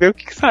e ver o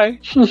que sai.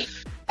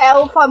 É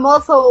o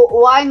famoso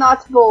why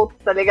not vote,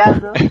 tá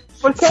ligado?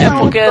 Por que não?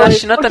 Porque a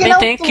China também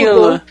tem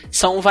aquilo.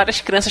 São várias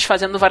crianças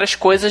fazendo várias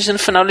coisas e no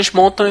final eles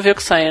montam e vê o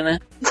que sai, né?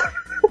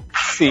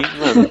 Sim,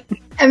 mano.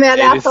 É meio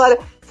aleatório.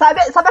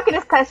 Sabe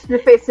aqueles testes de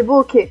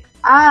Facebook?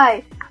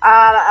 Ai,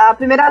 a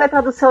primeira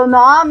letra do seu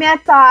nome é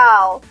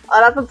tal, a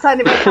letra do seu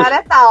aniversário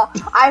é tal.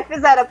 Aí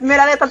fizeram a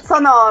primeira letra do seu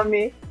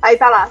nome. Aí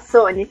tá lá,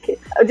 Sonic.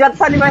 O dia do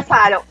seu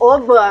aniversário,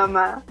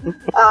 Obama.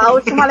 A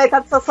última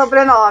letra do seu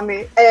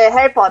sobrenome é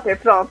Harry Potter.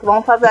 Pronto,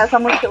 vamos fazer essa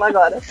mochila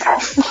agora.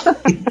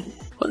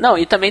 Não,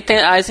 e também tem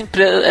as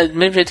empresas, do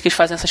mesmo jeito que eles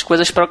fazem essas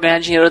coisas pra ganhar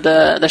dinheiro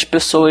das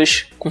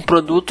pessoas com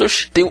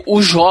produtos, tem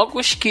os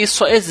jogos que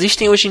só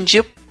existem hoje em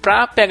dia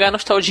pra pegar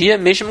nostalgia,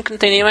 mesmo que não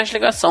tem nem mais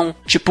ligação.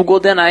 Tipo o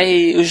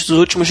GoldenEye, os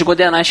últimos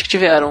GoldenEyes que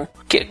tiveram.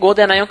 Que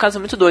GoldenEye é um caso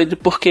muito doido,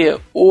 porque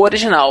o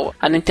original,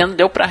 a Nintendo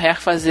deu pra Rare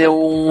fazer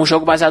um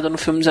jogo baseado no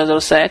filme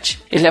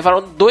 007. Eles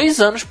levaram 2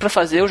 anos pra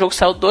fazer, o jogo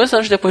saiu 2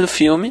 anos depois do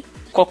filme.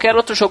 Qualquer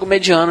outro jogo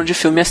mediano de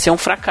filme ia ser um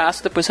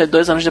fracasso, depois saiu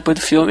 2 anos depois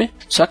do filme.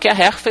 Só que a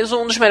Rare fez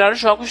um dos melhores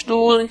jogos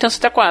do Nintendo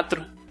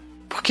 64.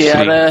 Porque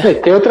era...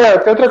 Tem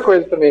outra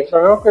coisa também. Foi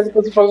a mesma coisa que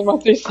você faz no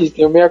Master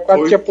System. O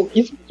 64 tinha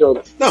pouquíssimos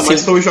jogos. Não,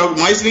 mas foi o jogo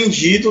mais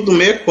vendido do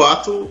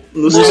 64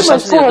 nos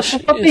Estados Unidos.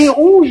 Só tem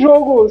um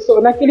jogo,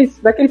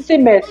 naquele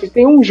semestre,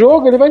 tem um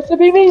jogo, ele vai ser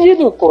bem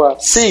vendido, pô.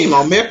 Sim,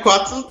 mas o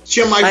 64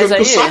 tinha mais jogo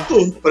que o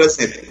Saturno, por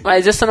exemplo.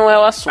 Mas esse não é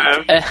o assunto.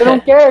 Você não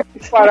quer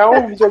comparar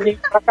um videogame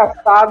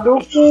fracassado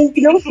com o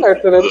que deu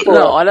certo, né? Pô?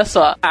 Não, olha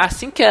só.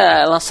 Assim que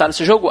lançaram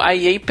esse jogo, a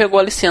EA pegou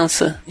a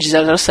licença de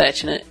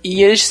 007, né?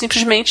 E eles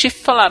simplesmente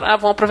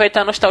falaram, vamos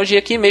aproveitar a nostalgia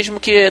aqui, mesmo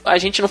que a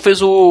gente não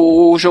fez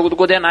o jogo do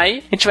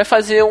GoldenEye, a gente vai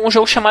fazer um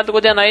jogo chamado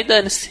GoldenEye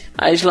Dane-se.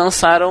 Aí eles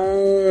lançaram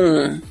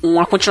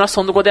uma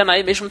continuação do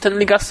GoldenEye, mesmo não tendo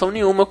ligação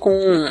nenhuma com...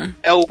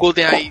 É o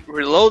GoldenEye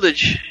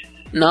Reloaded?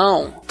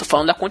 Não, tô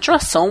falando da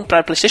continuação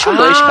pra PlayStation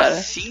 2, cara.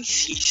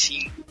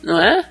 Sim.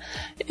 Não é?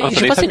 Nossa,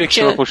 tipo nem sabia que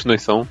tinha uma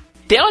continuação.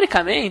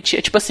 teoricamente,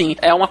 é tipo assim,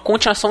 é uma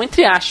continuação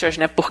entre aspas,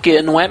 né?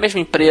 Porque não é a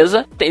mesma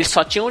empresa, eles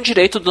só tinham o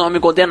direito do nome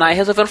GoldenEye e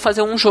resolveram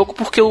fazer um jogo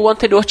porque o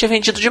anterior tinha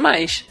vendido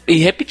demais. E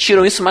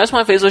repetiram isso mais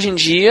uma vez hoje em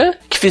dia,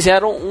 que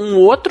fizeram um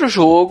outro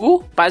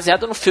jogo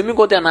baseado no filme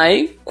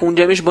GoldenEye com o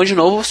James Bond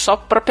novo só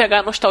pra pegar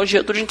a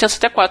nostalgia do Nintendo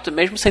 64,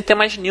 mesmo sem ter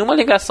mais nenhuma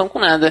ligação com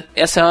nada.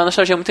 Essa é uma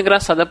nostalgia muito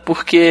engraçada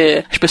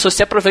porque as pessoas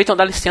se aproveitam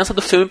da licença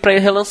do filme pra ir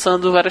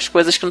relançando várias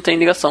coisas que não tem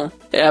ligação.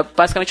 É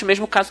basicamente o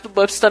mesmo caso do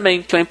Bubsy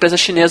também, que uma empresa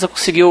chinesa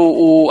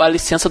conseguiu a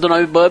licença do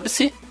nome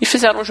Bubsy e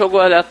fizeram um jogo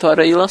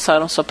aleatório e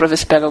lançaram só pra ver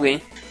se pega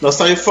alguém.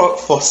 Nostalgia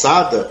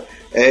forçada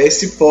é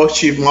esse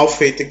porte mal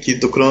feito aqui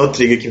do Chrono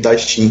Trigger aqui da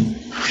Steam.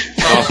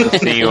 Nossa,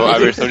 sim, a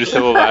versão de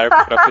celular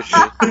pra PC.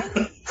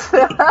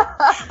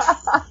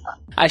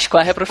 A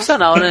Square é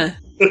profissional, né?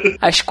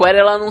 A Square,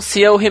 ela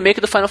anuncia o remake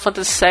do Final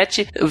Fantasy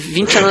VII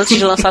 20 anos antes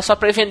de lançar só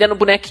pra ir vendendo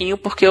bonequinho,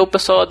 porque o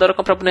pessoal adora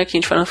comprar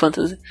bonequinho de Final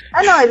Fantasy.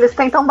 Não, eles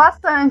tentam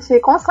bastante,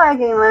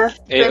 conseguem, né?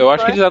 Eu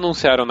acho que eles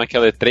anunciaram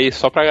naquela E3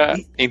 só pra,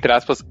 entre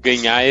aspas,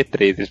 ganhar a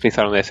E3. Eles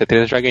pensaram, nessa E3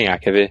 a gente vai ganhar,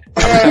 quer ver?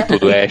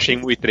 Tudo,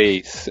 Shenmue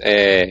 3,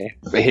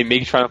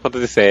 remake de Final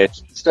Fantasy VII.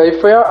 Isso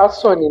aí foi a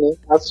Sony, né?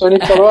 A Sony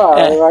falou,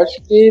 eu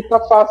acho que tá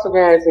fácil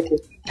ganhar isso aqui.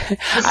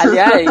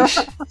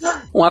 Aliás,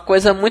 uma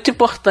coisa muito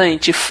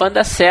importante, fã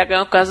da SEGA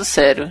é um caso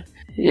sério.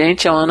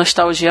 Gente, é uma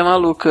nostalgia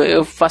maluca.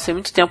 Eu passei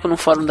muito tempo no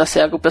fórum da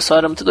SEGA, o pessoal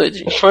era muito doido,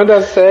 gente. Fã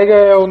da SEGA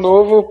é o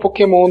novo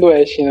Pokémon do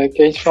Ash, né?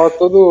 Que a gente fala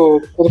todo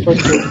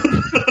podcast.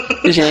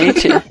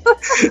 Gente,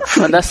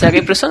 fã da SEGA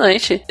é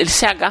impressionante. Eles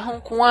se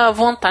agarram com a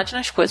vontade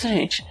nas coisas,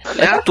 gente.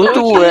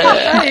 Tudo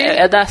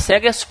é da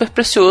SEGA, é super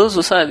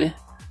precioso, sabe?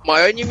 O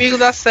maior inimigo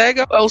da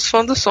SEGA é os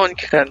fãs do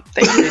Sonic, cara.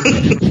 Tem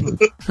jeito.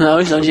 Não,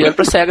 eles dão dinheiro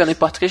pra SEGA, não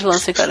importa o que eles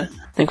lancem, cara.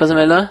 Tem coisa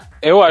melhor?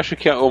 Eu acho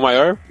que o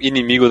maior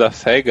inimigo da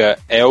SEGA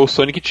é o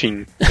Sonic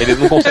Team. Eles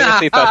não conseguem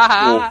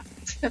aceitar,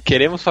 tipo,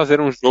 queremos fazer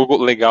um jogo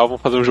legal,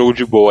 vamos fazer um jogo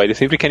de boa. Eles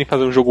sempre querem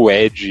fazer um jogo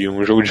edgy,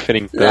 um jogo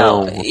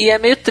diferentão. Não, e é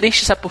meio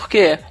triste, sabe por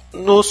quê?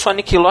 No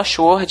Sonic Lost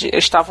World,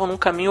 eles estavam num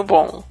caminho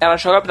bom. A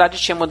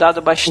jogabilidade tinha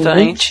mudado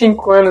bastante.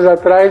 25 anos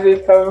atrás, eles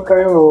estavam no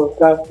caminho bom,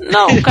 tá?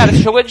 Não, cara,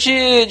 esse jogo é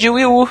de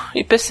Wii U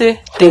e PC.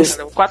 Tem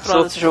 4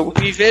 anos esse jogo.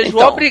 Me vejo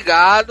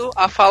obrigado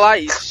a falar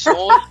isso.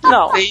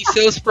 Sonic tem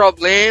seus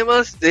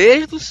problemas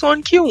desde o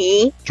Sonic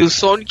 1, que o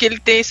Sonic ele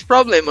tem esse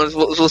problema. Se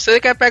você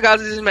quer pegar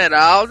as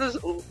esmeraldas,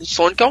 o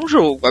Sonic é um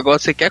jogo. Agora,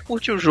 se você quer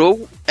curtir o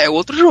jogo, é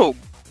outro jogo.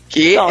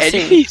 Que então,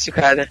 difícil,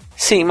 cara.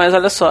 Sim, mas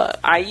olha só.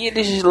 Aí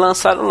eles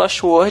lançaram o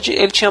Lost World,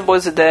 ele tinha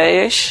boas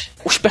ideias.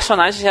 Os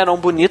personagens eram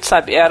bonitos,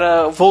 sabe?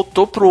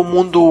 Voltou pro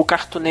mundo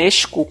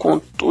cartunesco, com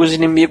os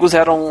inimigos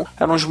eram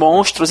uns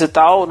monstros e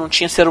tal, não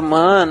tinha ser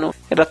humano.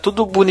 Era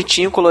tudo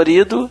bonitinho,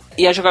 colorido.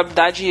 E a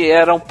jogabilidade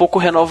era um pouco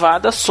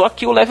renovada, só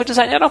que o level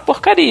design era uma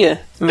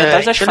porcaria.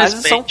 Metade das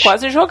fases são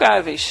quase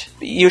injogáveis.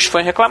 E os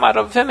fãs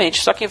reclamaram,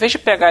 obviamente. Só que em vez de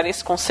pegarem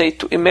esse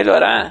conceito e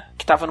melhorar,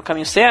 que estava no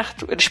caminho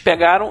certo, eles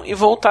pegaram e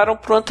voltaram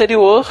pro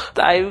anterior.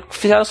 Aí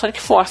fizeram o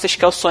Sonic Forces,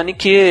 que é o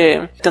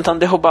Sonic tentando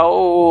derrubar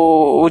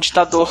o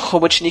ditador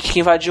Robotnik que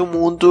invadiu o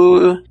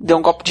mundo, deu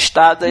um golpe de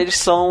estado. Eles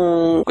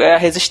são a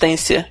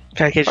resistência.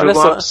 Cara, que jogo é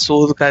um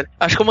absurdo, cara.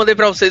 Acho que eu mandei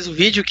pra vocês o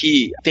vídeo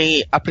que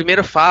tem a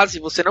primeira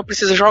fase, você não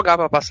precisa jogar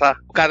pra passar.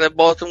 O cara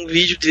bota um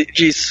vídeo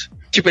disso.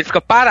 Tipo, ele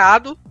fica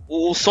parado,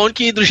 o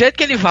Sonic, do jeito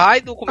que ele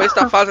vai, do começo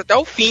da fase até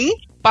o fim,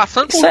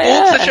 passando por tudo,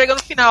 você chega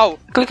no final.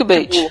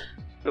 Clickbait.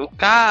 Tipo,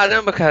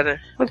 caramba, cara.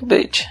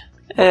 Clickbait.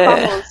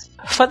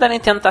 Fã da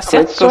Nintendo tá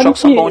certo, porque os jogos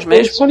são bons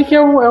mesmo. Sonic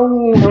é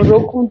um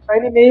jogo com um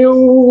design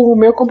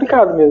meio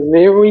complicado mesmo,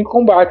 meio em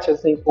combate,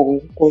 assim,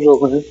 com o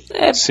jogo, né?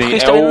 Sim, é a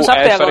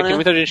história que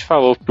muita gente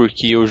falou,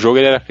 porque o jogo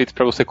ele era feito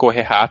pra você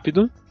correr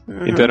rápido.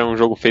 Então era um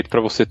jogo feito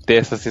pra você ter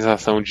essa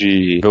sensação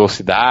de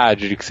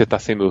velocidade, de que você tá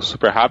sendo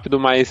super rápido,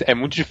 mas é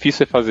muito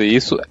difícil fazer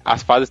isso.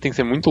 As fases têm que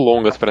ser muito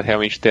longas pra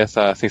realmente ter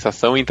essa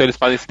sensação, então eles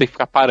fazem você ter que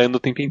ficar parando o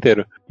tempo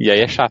inteiro. E aí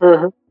é chato.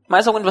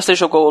 Mais algum de vocês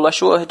jogou o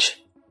Lost World?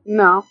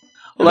 Não.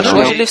 O Lost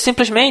World, ele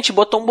simplesmente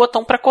botou um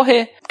botão pra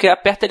correr, porque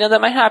aperta ele anda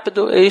mais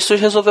rápido, e isso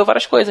resolveu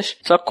várias coisas.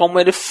 Só que como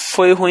ele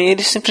foi ruim,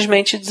 eles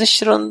simplesmente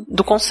desistiram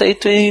do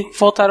conceito e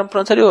voltaram pro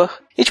anterior.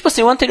 E tipo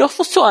assim, o anterior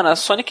funciona,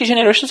 Sonic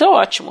Generations é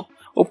ótimo.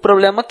 O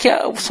problema é que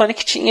o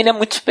Sonic Team, ele é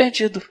muito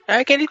perdido.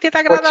 É que ele tenta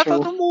agradar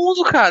todo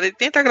mundo, cara. Ele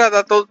tenta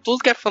agradar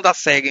tudo que é fã da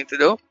SEGA,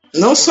 entendeu?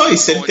 Não só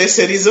isso, ele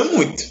terceiriza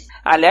muito.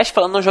 Aliás,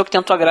 falando num jogo que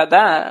tentou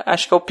agradar,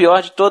 acho que é o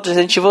pior de todos,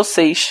 Resident Evil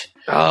 6.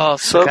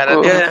 Nossa, cara,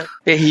 é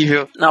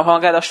terrível. Não, vamos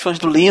agradar os fãs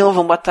do Leon,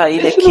 vamos botar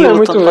ele aqui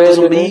lutando contra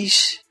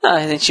zumbis. Né? Não,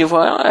 Resident Evil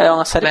é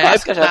uma série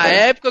clássica já. Na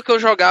época que eu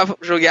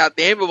joguei a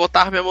demo, eu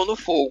botava minha mão no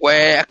fogo.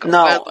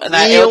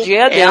 Eu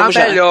joguei a demo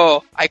já.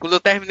 Melhor. Aí quando eu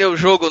terminei o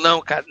jogo,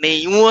 não, cara,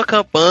 nenhuma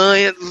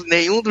campanha,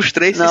 nenhum dos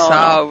três se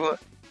salva.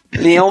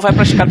 Leon vai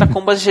pras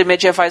catacumbas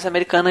medievais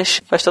americanas.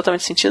 Faz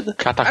totalmente sentido.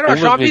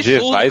 Catacumbas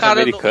medievais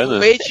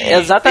americanas?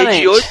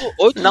 Exatamente.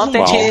 Não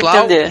tente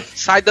entender.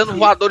 Sai dando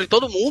voador em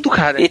todo mundo,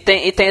 cara. E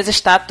tem as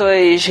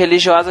estátuas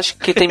religiosas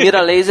que tem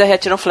mira laser e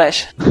atiram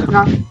flecha.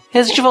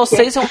 Resident Evil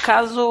 6 é um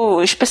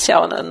caso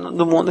especial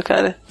no mundo,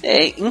 cara.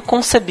 É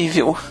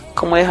inconcebível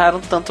como erraram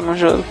tanto no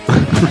jogo.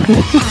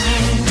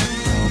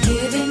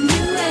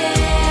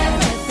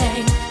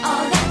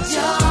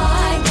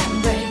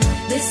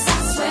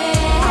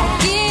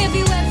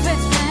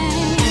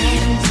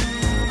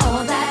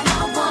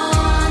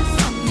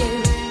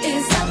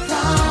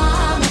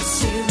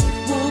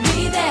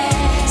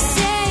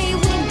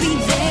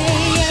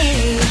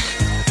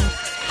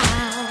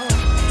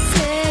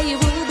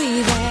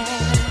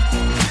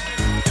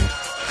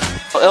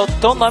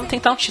 teu nome tem que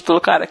estar um título,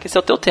 cara, que esse é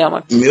o teu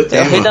tema. Meu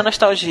tema? É o Rei da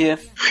Nostalgia.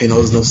 Rei da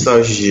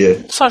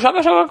Nostalgia. Só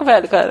joga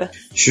velho, cara.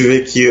 Deixa eu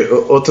ver aqui,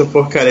 outra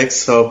porcaria que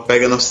só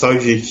pega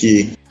nostalgia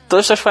aqui.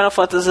 Todos os seus Final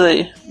Fantasy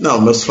aí.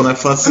 Não, meus Final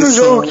Fantasy Um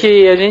jogo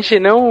que a gente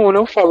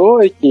não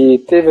falou e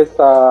que teve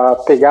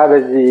essa pegada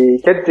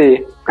de... Quer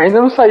dizer, ainda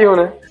não saiu,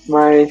 né?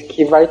 Mas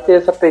que vai ter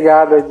essa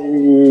pegada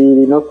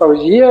de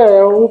nostalgia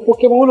é o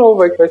Pokémon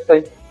novo aí que vai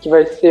sair. Que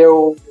vai ser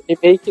o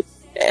remake.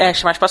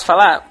 Mas posso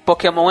falar?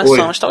 Pokémon é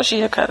só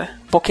nostalgia, cara.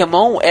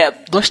 Pokémon é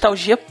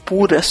nostalgia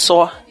pura,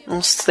 só. Não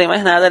tem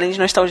mais nada além de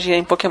nostalgia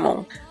em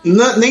Pokémon.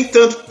 Nem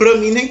tanto, pra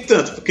mim nem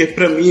tanto. Porque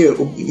pra mim,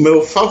 o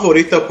meu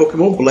favorito é o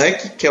Pokémon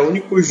Black, que é o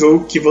único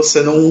jogo que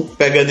você não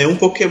pega nenhum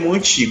Pokémon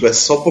antigo. É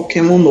só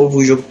Pokémon novo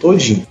o jogo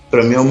todinho.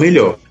 Pra mim é o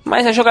melhor.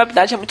 Mas a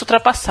jogabilidade é muito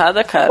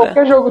ultrapassada, cara.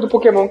 Qualquer jogo do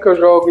Pokémon que eu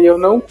jogo e eu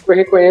não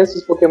reconheço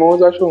os Pokémons,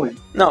 eu acho ruim.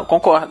 Não,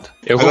 concordo.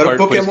 Eu concordo,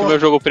 Pokémon... por isso que é o meu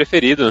jogo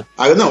preferido.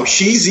 Não,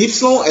 XY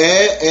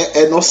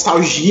é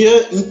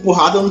nostalgia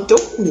empurrada no teu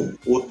cu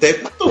o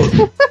tempo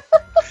todo.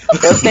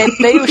 Eu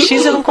tentei o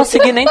X e eu não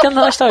consegui nem ter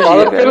nostalgia.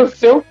 Fala pelo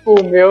seu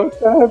cu, meu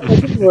tá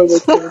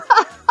muito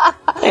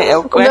aqui.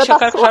 O Crash é o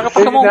cara que joga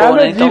Pokémon GO,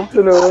 né? Então.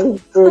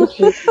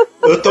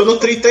 Eu tô no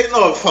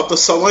 39, falta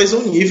só mais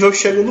um nível, eu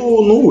chego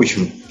no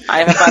último.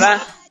 Aí vai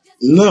parar?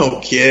 Não,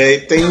 que é.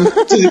 Tem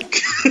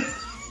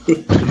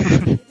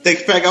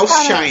que pegar os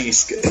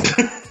Shines.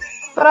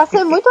 Pra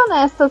ser muito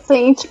honesta,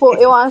 assim, tipo,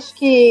 eu acho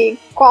que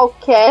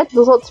qualquer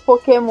dos outros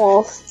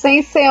Pokémons,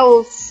 sem ser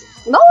os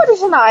não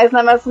originais,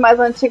 né, mas os mais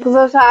antigos,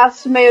 eu já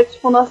acho meio,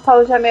 tipo,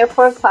 nostalgia meio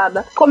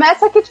forçada.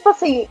 Começa que, tipo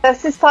assim,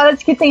 essa história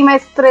de que tem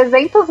mais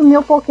 300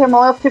 mil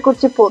Pokémon, eu fico,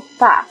 tipo,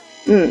 tá.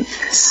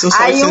 São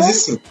só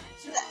 805.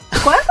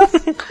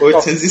 Quantos?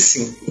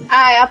 805.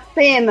 É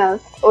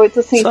apenas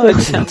 805. Só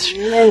 800.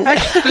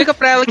 Explica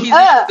pra ela que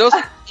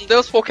existe um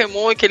deus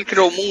Pokémon e que ele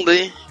criou o mundo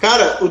aí.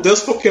 Cara, o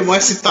deus Pokémon é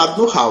citado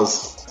no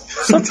House.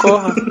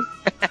 Socorro.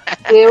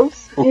 Deus.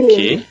 O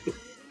quê?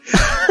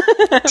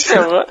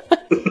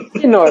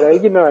 Ignora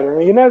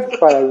essas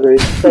paradas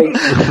aí.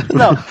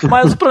 Não,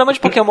 mas o problema de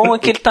Pokémon é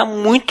que ele tá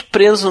muito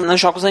preso nos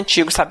jogos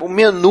antigos, sabe? O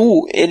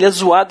menu, ele é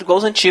zoado igual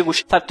os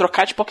antigos, sabe?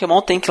 Trocar de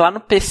Pokémon tem que ir lá no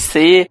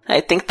PC,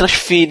 aí tem que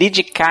transferir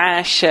de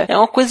caixa. É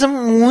uma coisa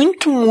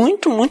muito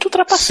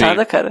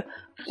ultrapassada, cara.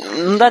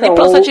 Não dá nem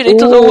pra usar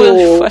direito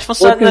as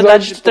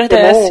funcionalidades do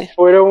 3DS.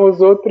 Foram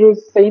os outros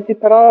 100 e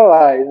para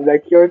lá.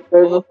 Daqui hoje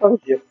foi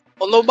nostalgia.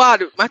 Ô,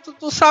 Nobário, mas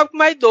tu sabe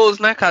como é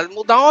idoso, né, cara?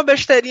 Mudar uma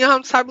besteirinha,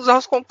 não sabe usar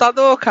os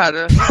computadores,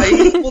 cara.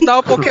 Aí mudar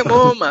o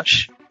Pokémon,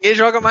 macho. Ninguém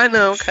joga mais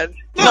não, cara.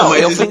 Não,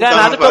 eu fui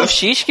enganado pelo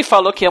X que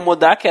falou que ia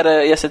mudar, que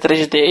ia ser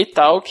 3D e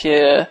tal, que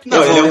ia...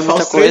 Não, ele é um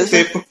falso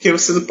 3D porque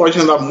você não pode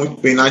andar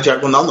muito bem na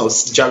diagonal, não.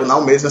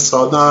 Diagonal mesmo é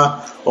só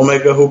na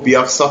Omega Ruby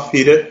Alpha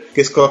Safira, que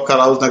eles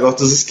colocaram lá os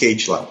negócios dos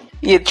skate lá.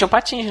 E ele tinha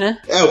patins, né?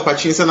 O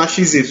patins é na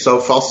XY, é o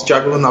falso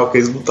diagonal que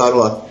eles botaram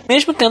lá.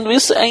 Mesmo tendo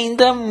isso,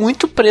 ainda é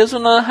muito preso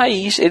na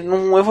raiz, ele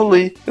não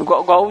evolui.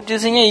 Igual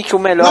dizem aí, que o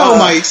melhor... Não,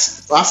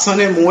 mas a Sun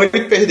and Moon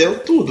ele perdeu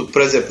tudo.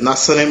 Por exemplo, na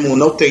Sun and Moon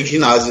não tem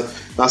ginásio,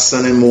 na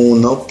Sun and Moon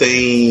não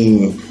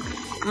tem...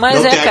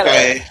 Mas não tem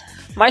cara... HE.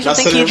 Mas não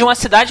tem que ir de uma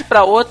cidade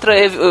pra outra,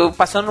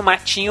 passando no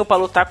matinho pra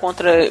lutar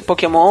contra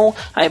Pokémon,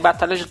 aí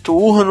batalha de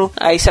turno,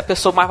 aí se a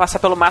pessoa passar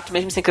pelo mato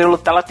mesmo sem querer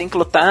lutar, ela tem que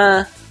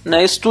lutar. Não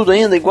é isso tudo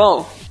ainda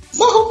igual?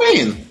 Mais ou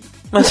menos.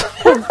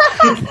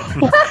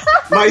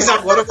 Mas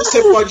agora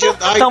você pode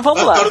andar. Então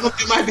vamos agora lá. Não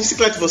tem mais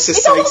bicicleta, você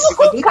então sai em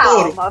cima de um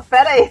touro.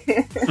 Pera aí.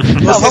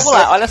 Não, vamos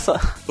lá, olha só.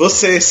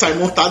 Você sai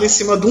montado em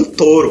cima de um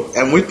touro.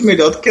 É muito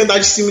melhor do que andar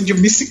em cima de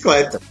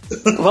bicicleta.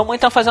 Vamos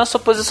então fazer uma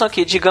suposição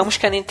aqui. Digamos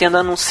que a Nintendo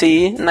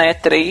anuncie na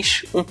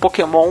E3 um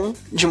Pokémon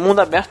de mundo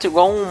aberto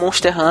igual um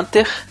Monster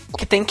Hunter,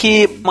 que tem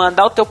que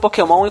mandar o teu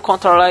Pokémon e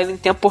controlar ele em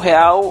tempo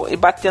real e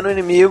bater no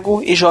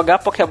inimigo e jogar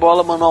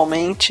Pokébola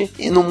manualmente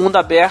e no mundo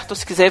aberto.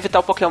 Se quiser evitar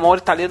o Pokémon,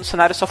 ele tá ali no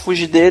cenário, é só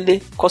fugir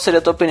dele. Qual seria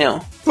a tua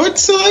opinião? Pode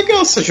ser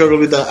legal essa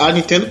jogabilidade. A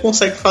Nintendo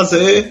consegue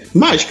fazer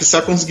mágica. Se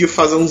ela conseguiu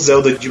fazer um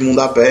Zelda de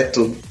mundo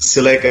aberto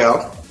ser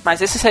legal.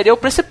 Mas esse seria o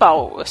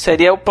principal.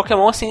 Seria o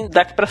Pokémon assim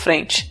daqui pra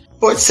frente.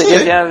 Pode seria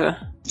ser. Viável.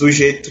 Do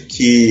jeito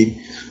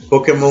que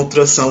Pokémon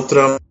Transição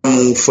Ultramon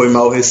foi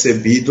mal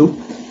recebido,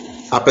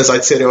 apesar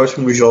de serem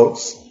ótimos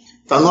jogos,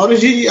 tá na hora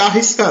de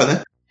arriscar,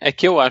 né? É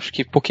que eu acho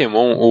que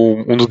Pokémon,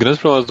 um dos grandes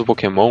problemas do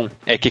Pokémon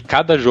é que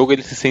cada jogo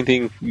eles se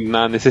sentem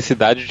na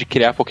necessidade de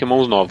criar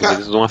Pokémons novos.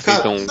 Eles não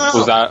aceitam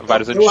usar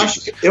vários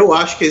antigos. Eu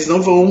acho que eles não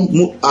vão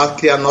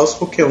criar novos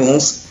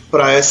Pokémons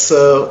pra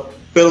essa,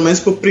 pelo menos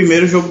pro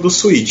primeiro jogo do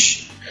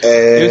Switch.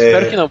 Eu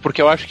espero que não,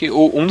 porque eu acho que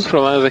um dos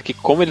problemas é que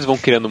como eles vão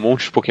criando um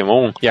monte de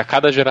Pokémon, e a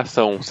cada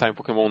geração sai um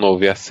Pokémon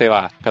novo, e sei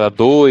lá, cada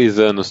 2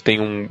 anos tem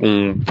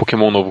um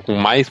Pokémon novo com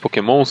mais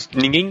Pokémons,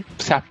 ninguém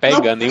se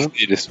apega a nenhum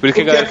deles. Por isso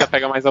que a galera se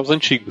apega mais aos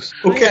antigos.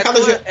 Porque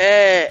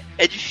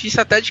é difícil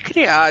até de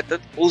criar.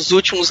 Os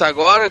últimos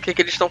agora, o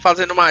que eles estão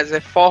fazendo mais? É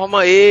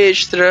forma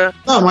extra,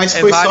 não, mas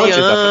foi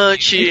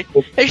variante.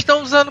 Eles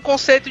estão usando o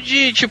conceito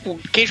de, tipo,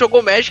 quem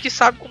jogou Magic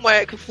sabe como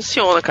é que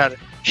funciona, cara.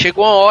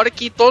 Chegou uma hora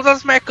que todas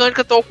as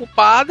mecânicas estão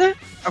ocupadas,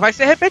 vai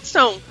ser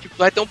repetição. Tipo,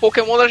 vai ter um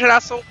Pokémon da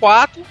geração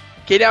 4,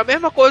 Que ele é a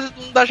mesma coisa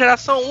da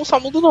geração 1, só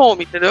muda o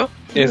nome, entendeu?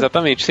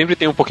 Exatamente. Sempre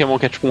tem um Pokémon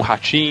que é tipo um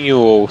ratinho,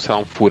 ou sei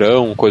lá, um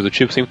furão, coisa do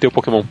tipo. Sempre tem o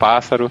Pokémon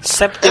pássaro.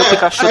 Sempre tem o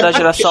Pikachu da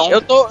geração 1.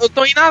 Eu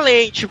tô indo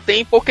além. Tipo,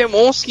 tem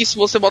Pokémons que se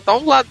você botar um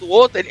do lado do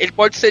outro, ele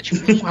pode ser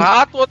tipo um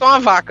rato ou uma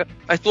vaca.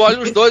 Mas tu olha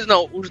os dois,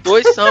 não. Os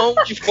dois são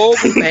de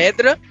fogo,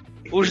 pedra.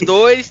 Os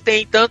dois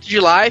têm tanto de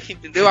life,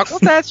 entendeu?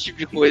 Acontece esse tipo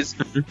de coisa.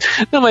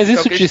 Não, mas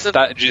isso de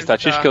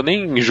estatística eu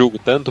nem julgo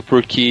tanto,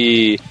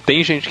 porque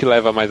tem gente que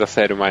leva mais a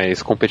sério,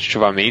 mais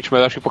competitivamente, mas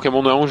eu acho que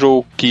Pokémon não é um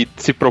jogo que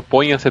se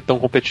propõe a ser tão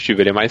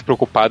competitivo. Ele é mais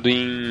preocupado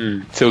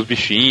em seus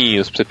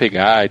bichinhos, pra você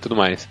pegar e tudo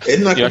mais.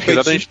 Ele não é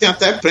competitivo, tem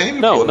até prêmio.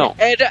 Não.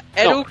 Era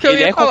o que eu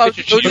ia falar.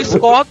 Eu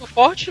discordo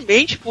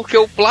fortemente, porque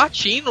o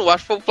Platino,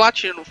 acho que foi o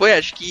Platino, não foi?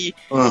 Acho que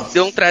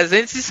deu um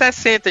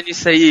 360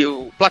 nisso aí.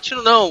 O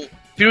Platino não.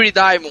 Pure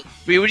Diamond.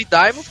 Pure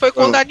Diamond foi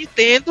quando a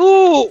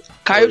Nintendo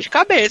caiu de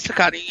cabeça,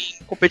 cara,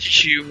 em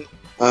competitivo.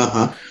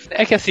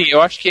 É que assim,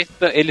 eu acho que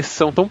eles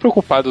são tão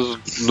preocupados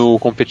no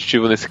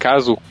competitivo nesse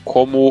caso,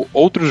 como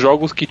outros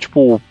jogos que,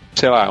 tipo,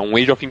 sei lá, um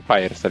Age of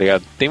Empires, tá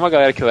ligado? Tem uma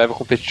galera que leva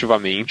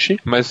competitivamente,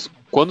 mas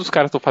quando os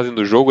caras estão fazendo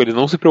o jogo, eles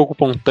não se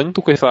preocupam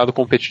tanto com esse lado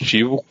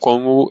competitivo,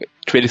 como,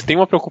 tipo, eles têm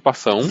uma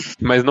preocupação,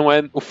 mas não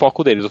é o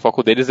foco deles. O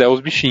foco deles é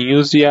os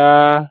bichinhos e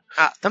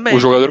o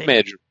jogador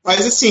médio.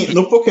 Mas assim,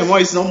 no Pokémon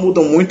eles não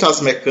mudam muito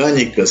as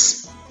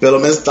mecânicas, pelo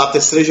menos da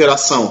terceira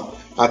geração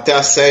até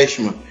a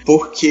sétima,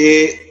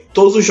 porque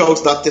todos os jogos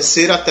da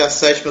terceira até a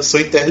sétima são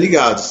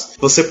interligados.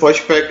 Você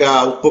pode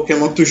pegar o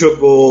Pokémon que tu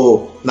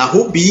jogou na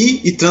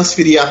Ruby e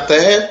transferir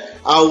até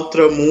a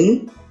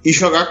Ultramon e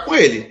jogar com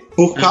ele.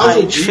 Por causa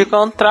eles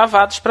ficam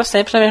travados pra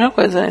sempre na mesma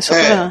coisa, né? Isso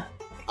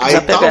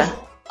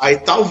aí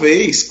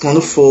talvez, quando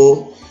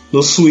for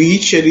no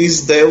Switch,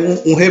 eles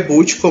deram um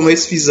reboot, como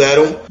eles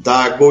fizeram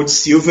da Gold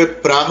Silver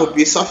pra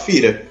Ruby e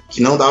Safira,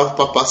 que não dava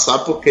pra passar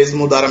porque eles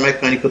mudaram a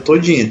mecânica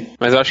todinha.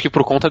 Mas eu acho que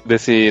por conta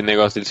desse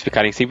negócio deles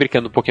ficarem sempre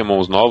criando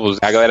Pokémons novos,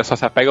 a galera só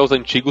se apega aos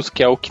antigos,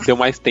 que é o que deu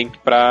mais tempo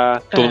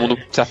pra todo mundo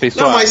se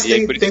afeiçoar. Não, mas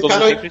tem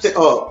cara...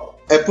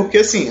 é porque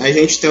assim, a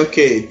gente tem o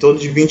quê? Todo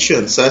de 20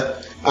 anos,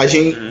 certo?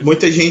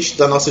 Muita gente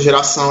da nossa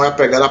geração é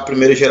apegada à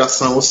primeira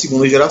geração ou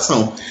segunda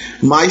geração.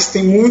 Mas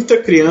tem muita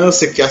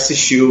criança que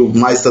assistiu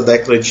mais da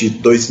década de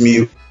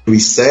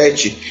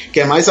 2007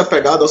 que é mais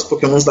apegada aos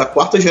Pokémons da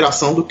quarta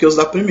geração do que os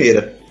da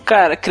primeira.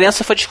 Cara,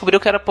 criança foi descobrir o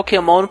que era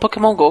Pokémon no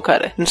Pokémon GO,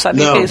 cara. Não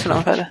sabia o que é isso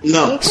não, cara.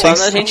 Só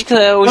a gente que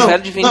é os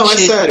velhos de 20,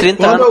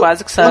 30 anos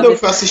quase que sabe. Quando eu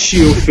fui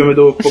assistir o filme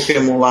do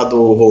Pokémon lá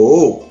do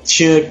Ho-Oh,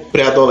 tinha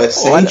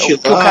pré-adolescente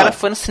lá. O cara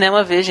foi no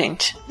cinema ver,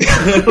 gente.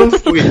 Eu não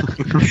fui.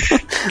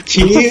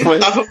 Que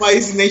tava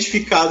mais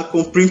identificado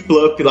com o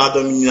Prinplup lá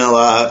da menina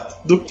lá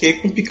do que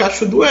com o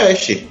Pikachu do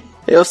Ash.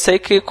 Eu sei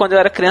que quando eu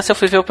era criança eu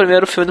fui ver o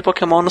primeiro filme do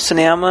Pokémon no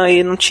cinema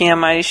e não tinha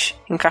mais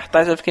em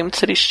cartaz, eu fiquei muito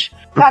triste.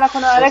 Cara,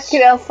 quando eu era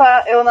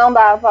criança eu não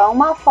dava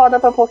uma foda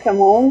pra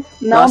Pokémon,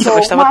 não dou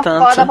uma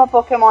foda pra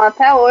Pokémon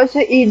até hoje,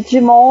 e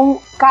Digimon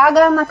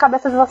caga na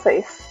cabeça de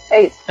vocês.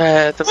 É isso.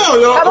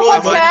 Acabou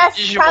o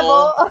podcast,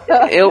 acabou.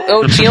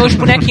 Eu tinha os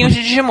bonequinhos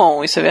de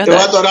Digimon, isso é verdade.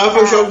 Eu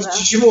adorava os jogos de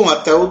Digimon,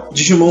 até o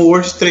Digimon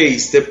World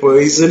 3,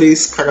 depois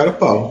eles cagaram o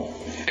pau.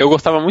 Eu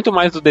gostava muito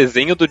mais do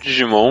desenho do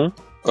Digimon.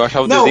 Eu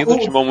achava o desenho do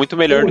Digimon muito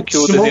melhor do que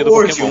o desenho do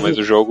Pokémon, mas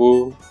o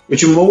jogo... O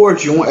Digimon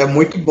World 1 é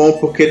muito bom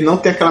porque ele não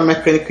tem aquela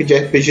mecânica de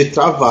RPG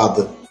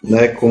travada,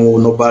 né? Como o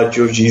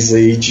Nobadio diz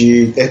aí,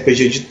 de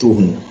RPG de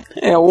turno.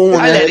 É o 1,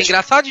 né? Era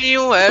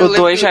engraçadinho. O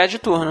 2 já é de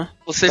turno.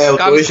 Você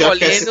ficava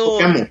escolhendo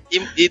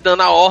e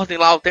dando a ordem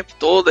lá o tempo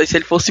todo, aí se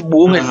ele fosse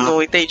burro, ele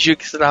não entendia o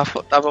que você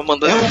tava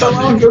mandando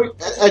fazer.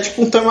 É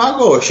tipo um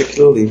Tamagotchi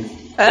aquilo ali.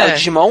 O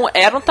Digimon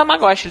era um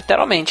Tamagotchi,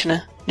 literalmente,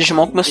 né?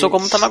 Digimon começou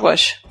como um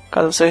Tamagotchi.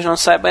 Caso vocês não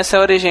saibam, essa é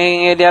a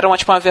origem. Ele era uma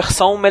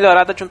versão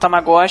melhorada de um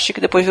Tamagotchi que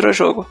depois virou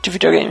jogo de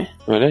videogame.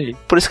 Olha aí.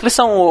 Por isso que eles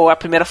são... A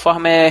primeira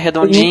forma é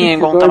redondinha,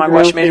 igual um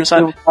Tamagotchi mesmo,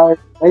 sabe?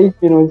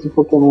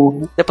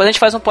 Depois a gente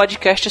faz um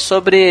podcast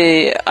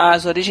sobre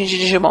as origens de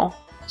Digimon.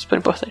 Super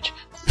importante.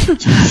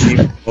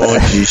 Digimon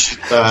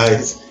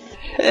digitais.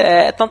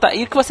 Então tá.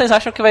 E o que vocês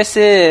acham que vai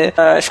ser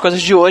as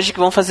coisas de hoje que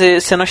vão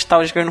ser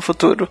nostálgicas no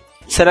futuro?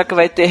 Será que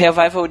vai ter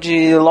revival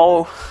de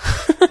LoL?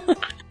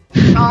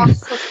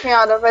 Nossa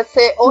senhora, vai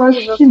ser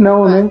horrível. Eu acho que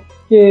não, né?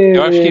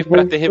 Eu acho que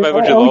pra ter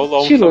revival de LoL, o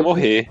LoL precisa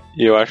morrer.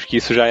 E eu acho que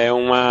isso já é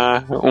um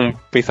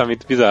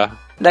pensamento bizarro.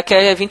 Daqui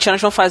a 20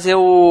 anos vão fazer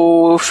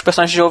os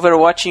personagens de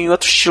Overwatch em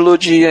outro estilo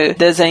de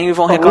desenho e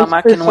vão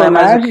reclamar que não é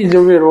mais... Os personagens de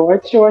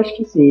Overwatch eu acho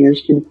que sim,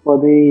 acho que eles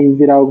podem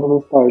virar algo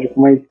nostálgico,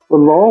 mas o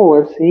LoL,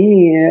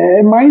 assim,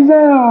 é mais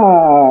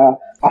a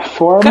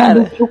forma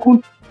do que o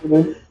conteúdo,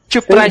 né?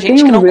 Tipo, pra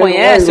gente que não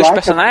conhece os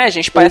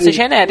personagens, parecem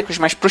genéricos,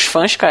 mas pros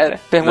fãs, cara,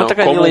 pergunta a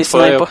Camila, isso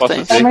não é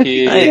importante.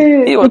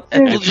 É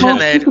tudo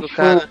genérico,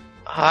 cara.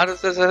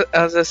 Raras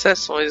as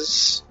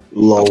exceções.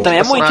 LOL. Também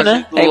é muito,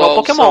 né? É igual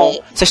Pokémon.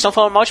 Vocês estão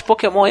falando mal de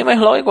Pokémon aí, mas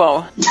LOL é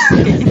igual.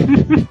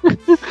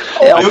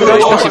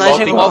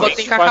 O LoL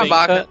tem que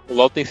acabar, cara. O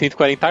LoL tem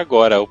 140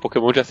 agora, o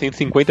Pokémon já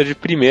 150 de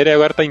primeira e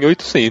agora tá em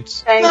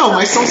 800. Não,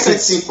 mas são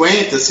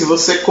 150 se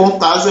você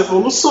contar as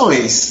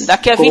evoluções.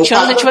 Daqui a 20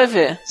 anos a gente vai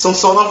ver. São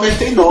só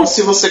 99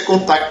 se você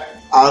contar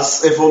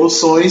as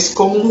evoluções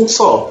como um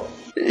só.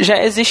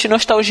 Já existe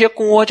nostalgia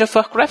com World of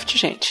Warcraft,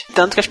 gente.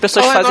 Tanto que as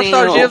pessoas fazem...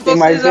 Nostalgia,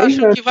 vocês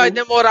acham que vai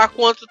demorar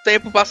quanto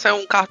tempo pra sair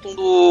um cartoon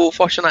do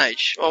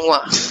Fortnite? Vamos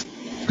lá.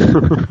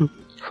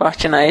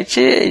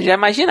 Fortnite, já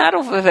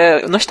imaginaram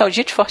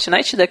nostalgia de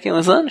Fortnite daqui a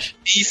uns anos?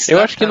 Isso,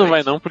 eu acho que não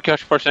vai não, porque eu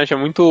acho que Fortnite é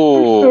muito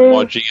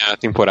modinha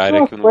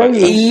temporária que não vai.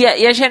 E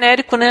é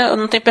genérico, né?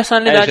 Não tem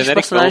personalidade de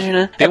personagem,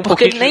 né? Tem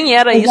porque um nem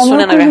era isso,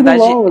 né, na verdade.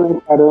 LOL,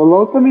 né, cara? O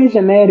LoL também é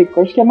genérico,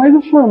 acho que é mais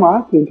o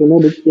formato, entendeu?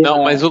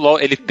 Não, mas o LoL,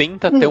 ele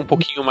tenta ter um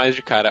pouquinho mais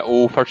de cara.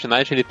 O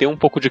Fortnite, ele tem um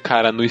pouco de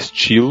cara no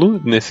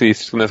estilo,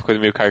 nessa coisa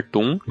meio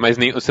cartoon, mas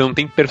você não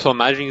tem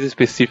personagens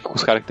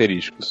específicos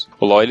característicos.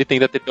 O LoL, ele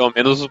tenta ter pelo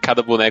menos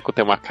cada boneco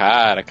tem uma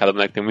cara, cada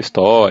boneco tem uma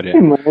história.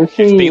 Sim, mas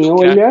assim,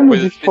 olhando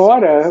de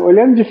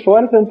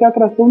fora, você não tem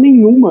atração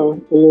nenhuma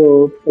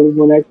pelos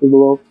bonecos do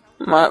LoL.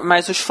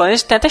 Mas os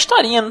fãs têm até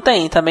historinha, não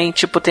tem? Também,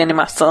 tipo, tem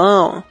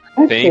animação.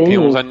 Tem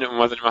umas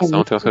animações,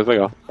 tem umas coisas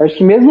legais. Acho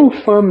que mesmo um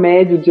fã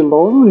médio de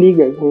LoL não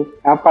liga, assim.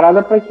 É uma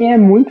parada pra quem é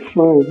muito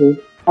fã, assim.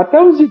 Até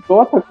os de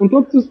Dota, com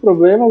todos os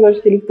problemas, acho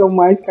que eles são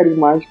mais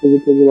carismáticos do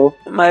que os de LoL.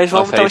 Mas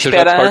vamos então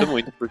esperar. Eu discordo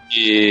muito,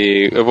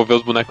 porque eu vou ver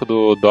os bonecos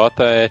do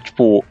Dota, é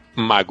tipo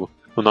mago.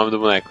 O nome do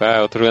boneco.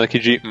 Eu tô jogando aqui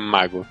de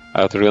mago.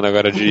 Eu tô jogando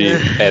agora de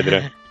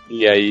pedra.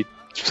 E aí,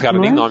 tipo, os caras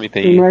nem nome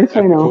tem. Não é isso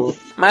aí, não.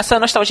 Mas essa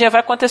nostalgia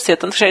vai acontecer.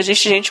 Tanto que já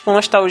existe gente com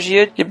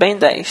nostalgia de Ben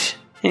 10.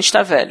 A gente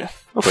tá velho.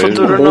 O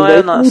futuro não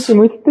é nosso. Tem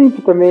muito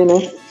tempo também,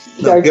 né?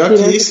 Não, pior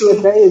que isso...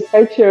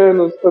 7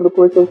 anos, quando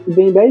começou o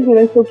Ben 10, ele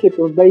é o quê?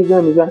 Tem uns 10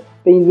 anos já.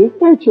 Tem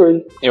 17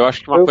 hoje. Eu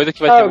acho que uma coisa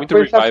que vai ter muito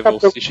revival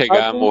se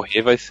chegar a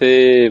morrer vai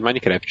ser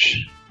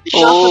Minecraft.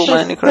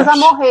 Minecraft precisa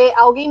morrer.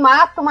 Alguém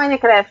mata o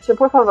Minecraft,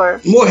 por favor.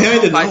 Morreu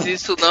ainda não. Faz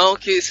isso não,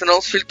 que senão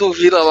os filhos do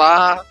Vila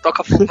lá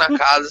toca fogo na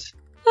casa.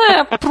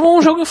 Pra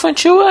um jogo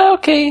infantil é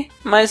ok.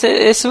 Mas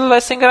esse vai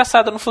ser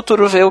engraçado no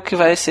futuro ver o que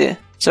vai ser.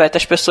 Você vai ter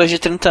as pessoas de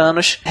 30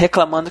 anos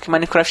reclamando que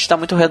Minecraft tá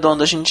muito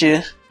redondo hoje em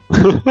dia.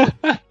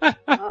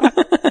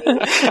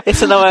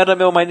 Esse não era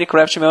meu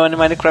Minecraft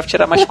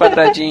era mais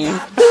quadradinho.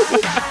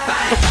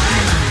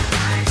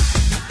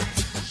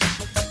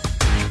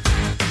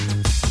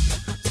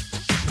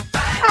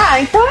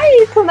 Então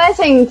é isso, né,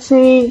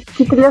 gente?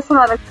 Que trilha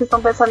sonora que vocês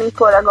estão pensando em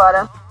pôr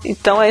agora?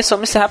 Então é isso,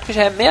 vamos encerrar porque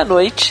já é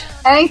meia-noite.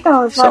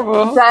 Então,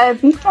 já é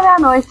 20 para a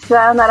noite,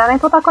 já não era nem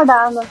pra eu estar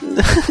acordada.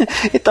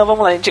 Então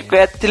vamos lá, gente,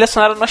 é trilha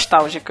sonora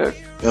nostálgica.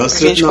 Que a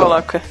gente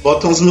coloca.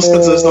 Bota uns músicas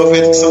dos anos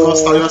 90 que são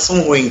nostálgicas, mas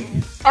são ruins.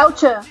 É o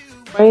Chan.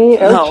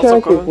 O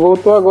Chan, que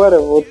voltou agora,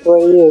 voltou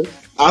aí.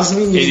 As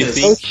meninas.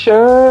 É o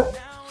Chan...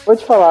 Vou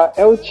te falar,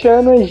 é o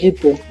Chan no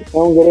Egito. É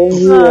um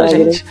grande...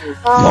 gente.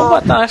 Vamos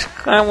botar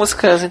umas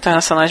músicas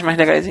internacionais mais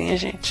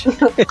legaisinhas, gente.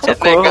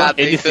 Negado,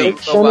 ele sim.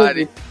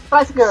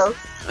 Spice Girls.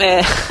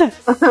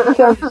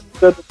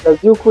 do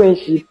Brasil com o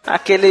Egito.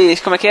 Aqueles,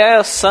 como é que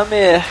é?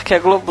 Summer, que a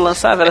Globo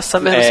lançava? Era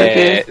Summer, não sei o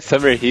quê.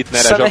 Summer Hit, né?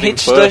 Era Summer Jovem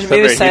Hit Pan,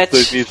 2007.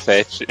 Summer Hit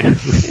 2007.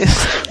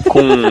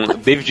 Com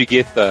David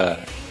Guetta,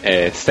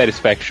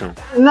 Satisfaction.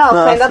 Não,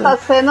 você ainda tá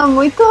sendo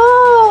muito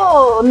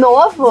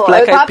novo.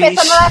 Black eu tava Eyed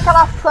pensando Peas.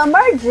 naquela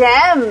Summer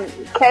Jam,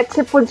 que é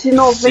tipo de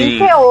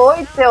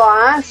 98, eu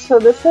acho.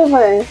 Deixa eu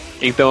ver.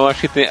 Então eu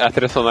acho que a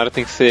trilha sonora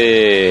tem que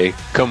ser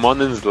Come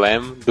On and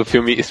Slam, do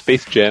filme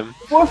Space Jam.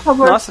 Por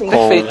favor, Nossa, sim.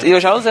 perfeito. E eu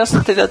já usei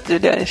essa trilha.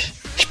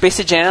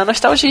 Space Jam é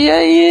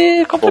nostalgia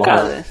e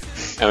complicada.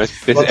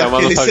 É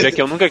uma nostalgia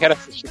que eu nunca quero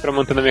assistir pra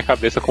manter na minha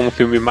cabeça como um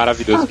filme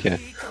maravilhoso que é.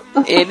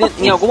 Ele,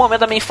 em algum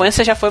momento da minha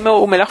infância, já foi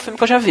o melhor filme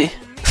que eu já vi.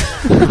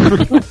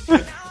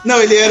 Não,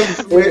 ele era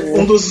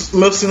um dos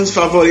meus filmes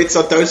favoritos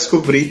até eu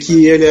descobrir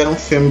que ele era um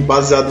filme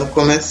baseado no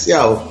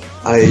comercial.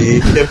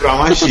 Aí quebrou a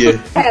magia.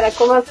 Pera,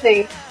 como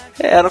assim?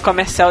 Era um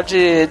comercial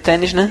de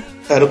tênis, né?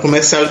 Era o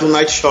comercial do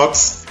Night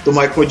Shots, do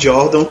Michael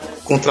Jordan,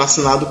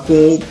 contracenado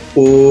com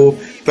o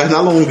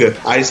Pernalonga.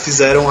 Aí eles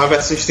fizeram a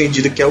versão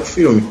estendida, que é o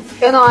filme.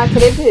 Eu não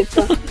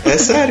acredito. É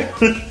sério.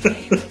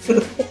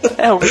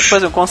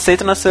 Fazer um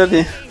conceito nasceu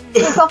ali.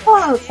 Vocês estão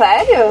falando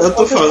sério? Eu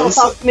tô falando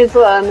sério. Me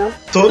zoando?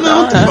 Tô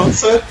falando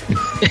sério.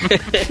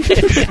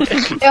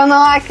 Eu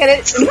não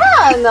acredito.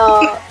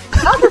 Mano!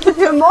 Nossa, esse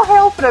filme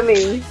morreu pra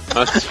mim.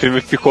 Nossa, esse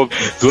filme ficou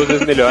 2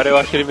 vezes melhor, eu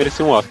acho que ele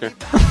merecia um Oscar.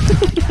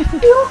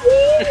 Que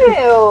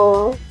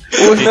horrível!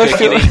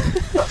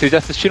 Vocês já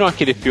assistiram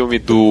aquele filme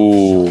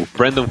do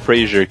Brandon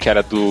Fraser, que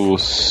era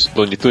dos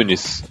Looney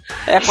Tunes?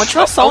 É a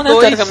continuação, né,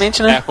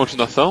 teoricamente, né? É a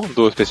continuação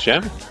do Space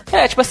Jam?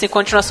 É, tipo assim,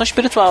 continuação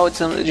espiritual,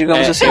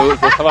 digamos assim. Eu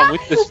gostava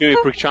muito desse filme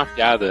porque tinha uma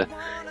piada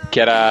que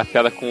era a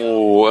piada com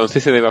o... Eu não sei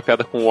se você lembra a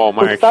piada com o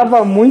Walmart. Eu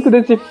gostava muito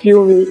desse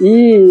filme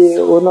e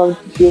o nome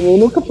do filme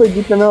nunca foi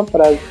dito na mesma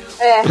frase.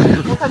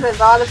 Muitas vezes,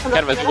 olha,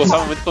 cara, mas eu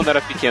gostava muito quando era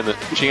pequeno.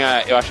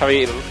 Eu achava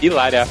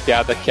hilária a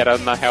piada que era,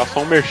 na real, só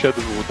um merchan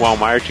do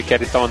Walmart, que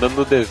era eles estavam andando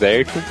no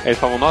deserto. Aí eles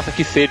falavam, nossa,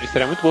 que sede,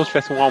 seria muito bom se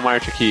tivesse um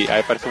Walmart aqui.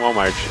 Aí apareceu um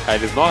Walmart. Aí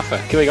eles, nossa,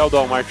 que legal do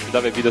Walmart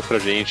dar bebidas pra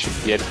gente.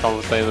 E aí eles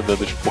estavam saindo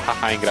andando, tipo,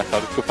 haha,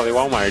 engraçado porque eu falei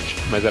Walmart.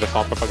 Mas era só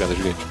uma propaganda,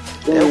 gente.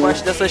 Eu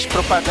gosto dessas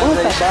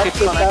propagandas que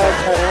ficam na cara.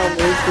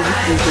 Não,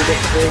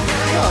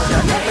 já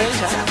foi,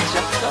 já.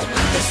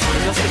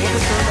 Já segunda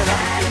semana,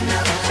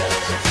 né?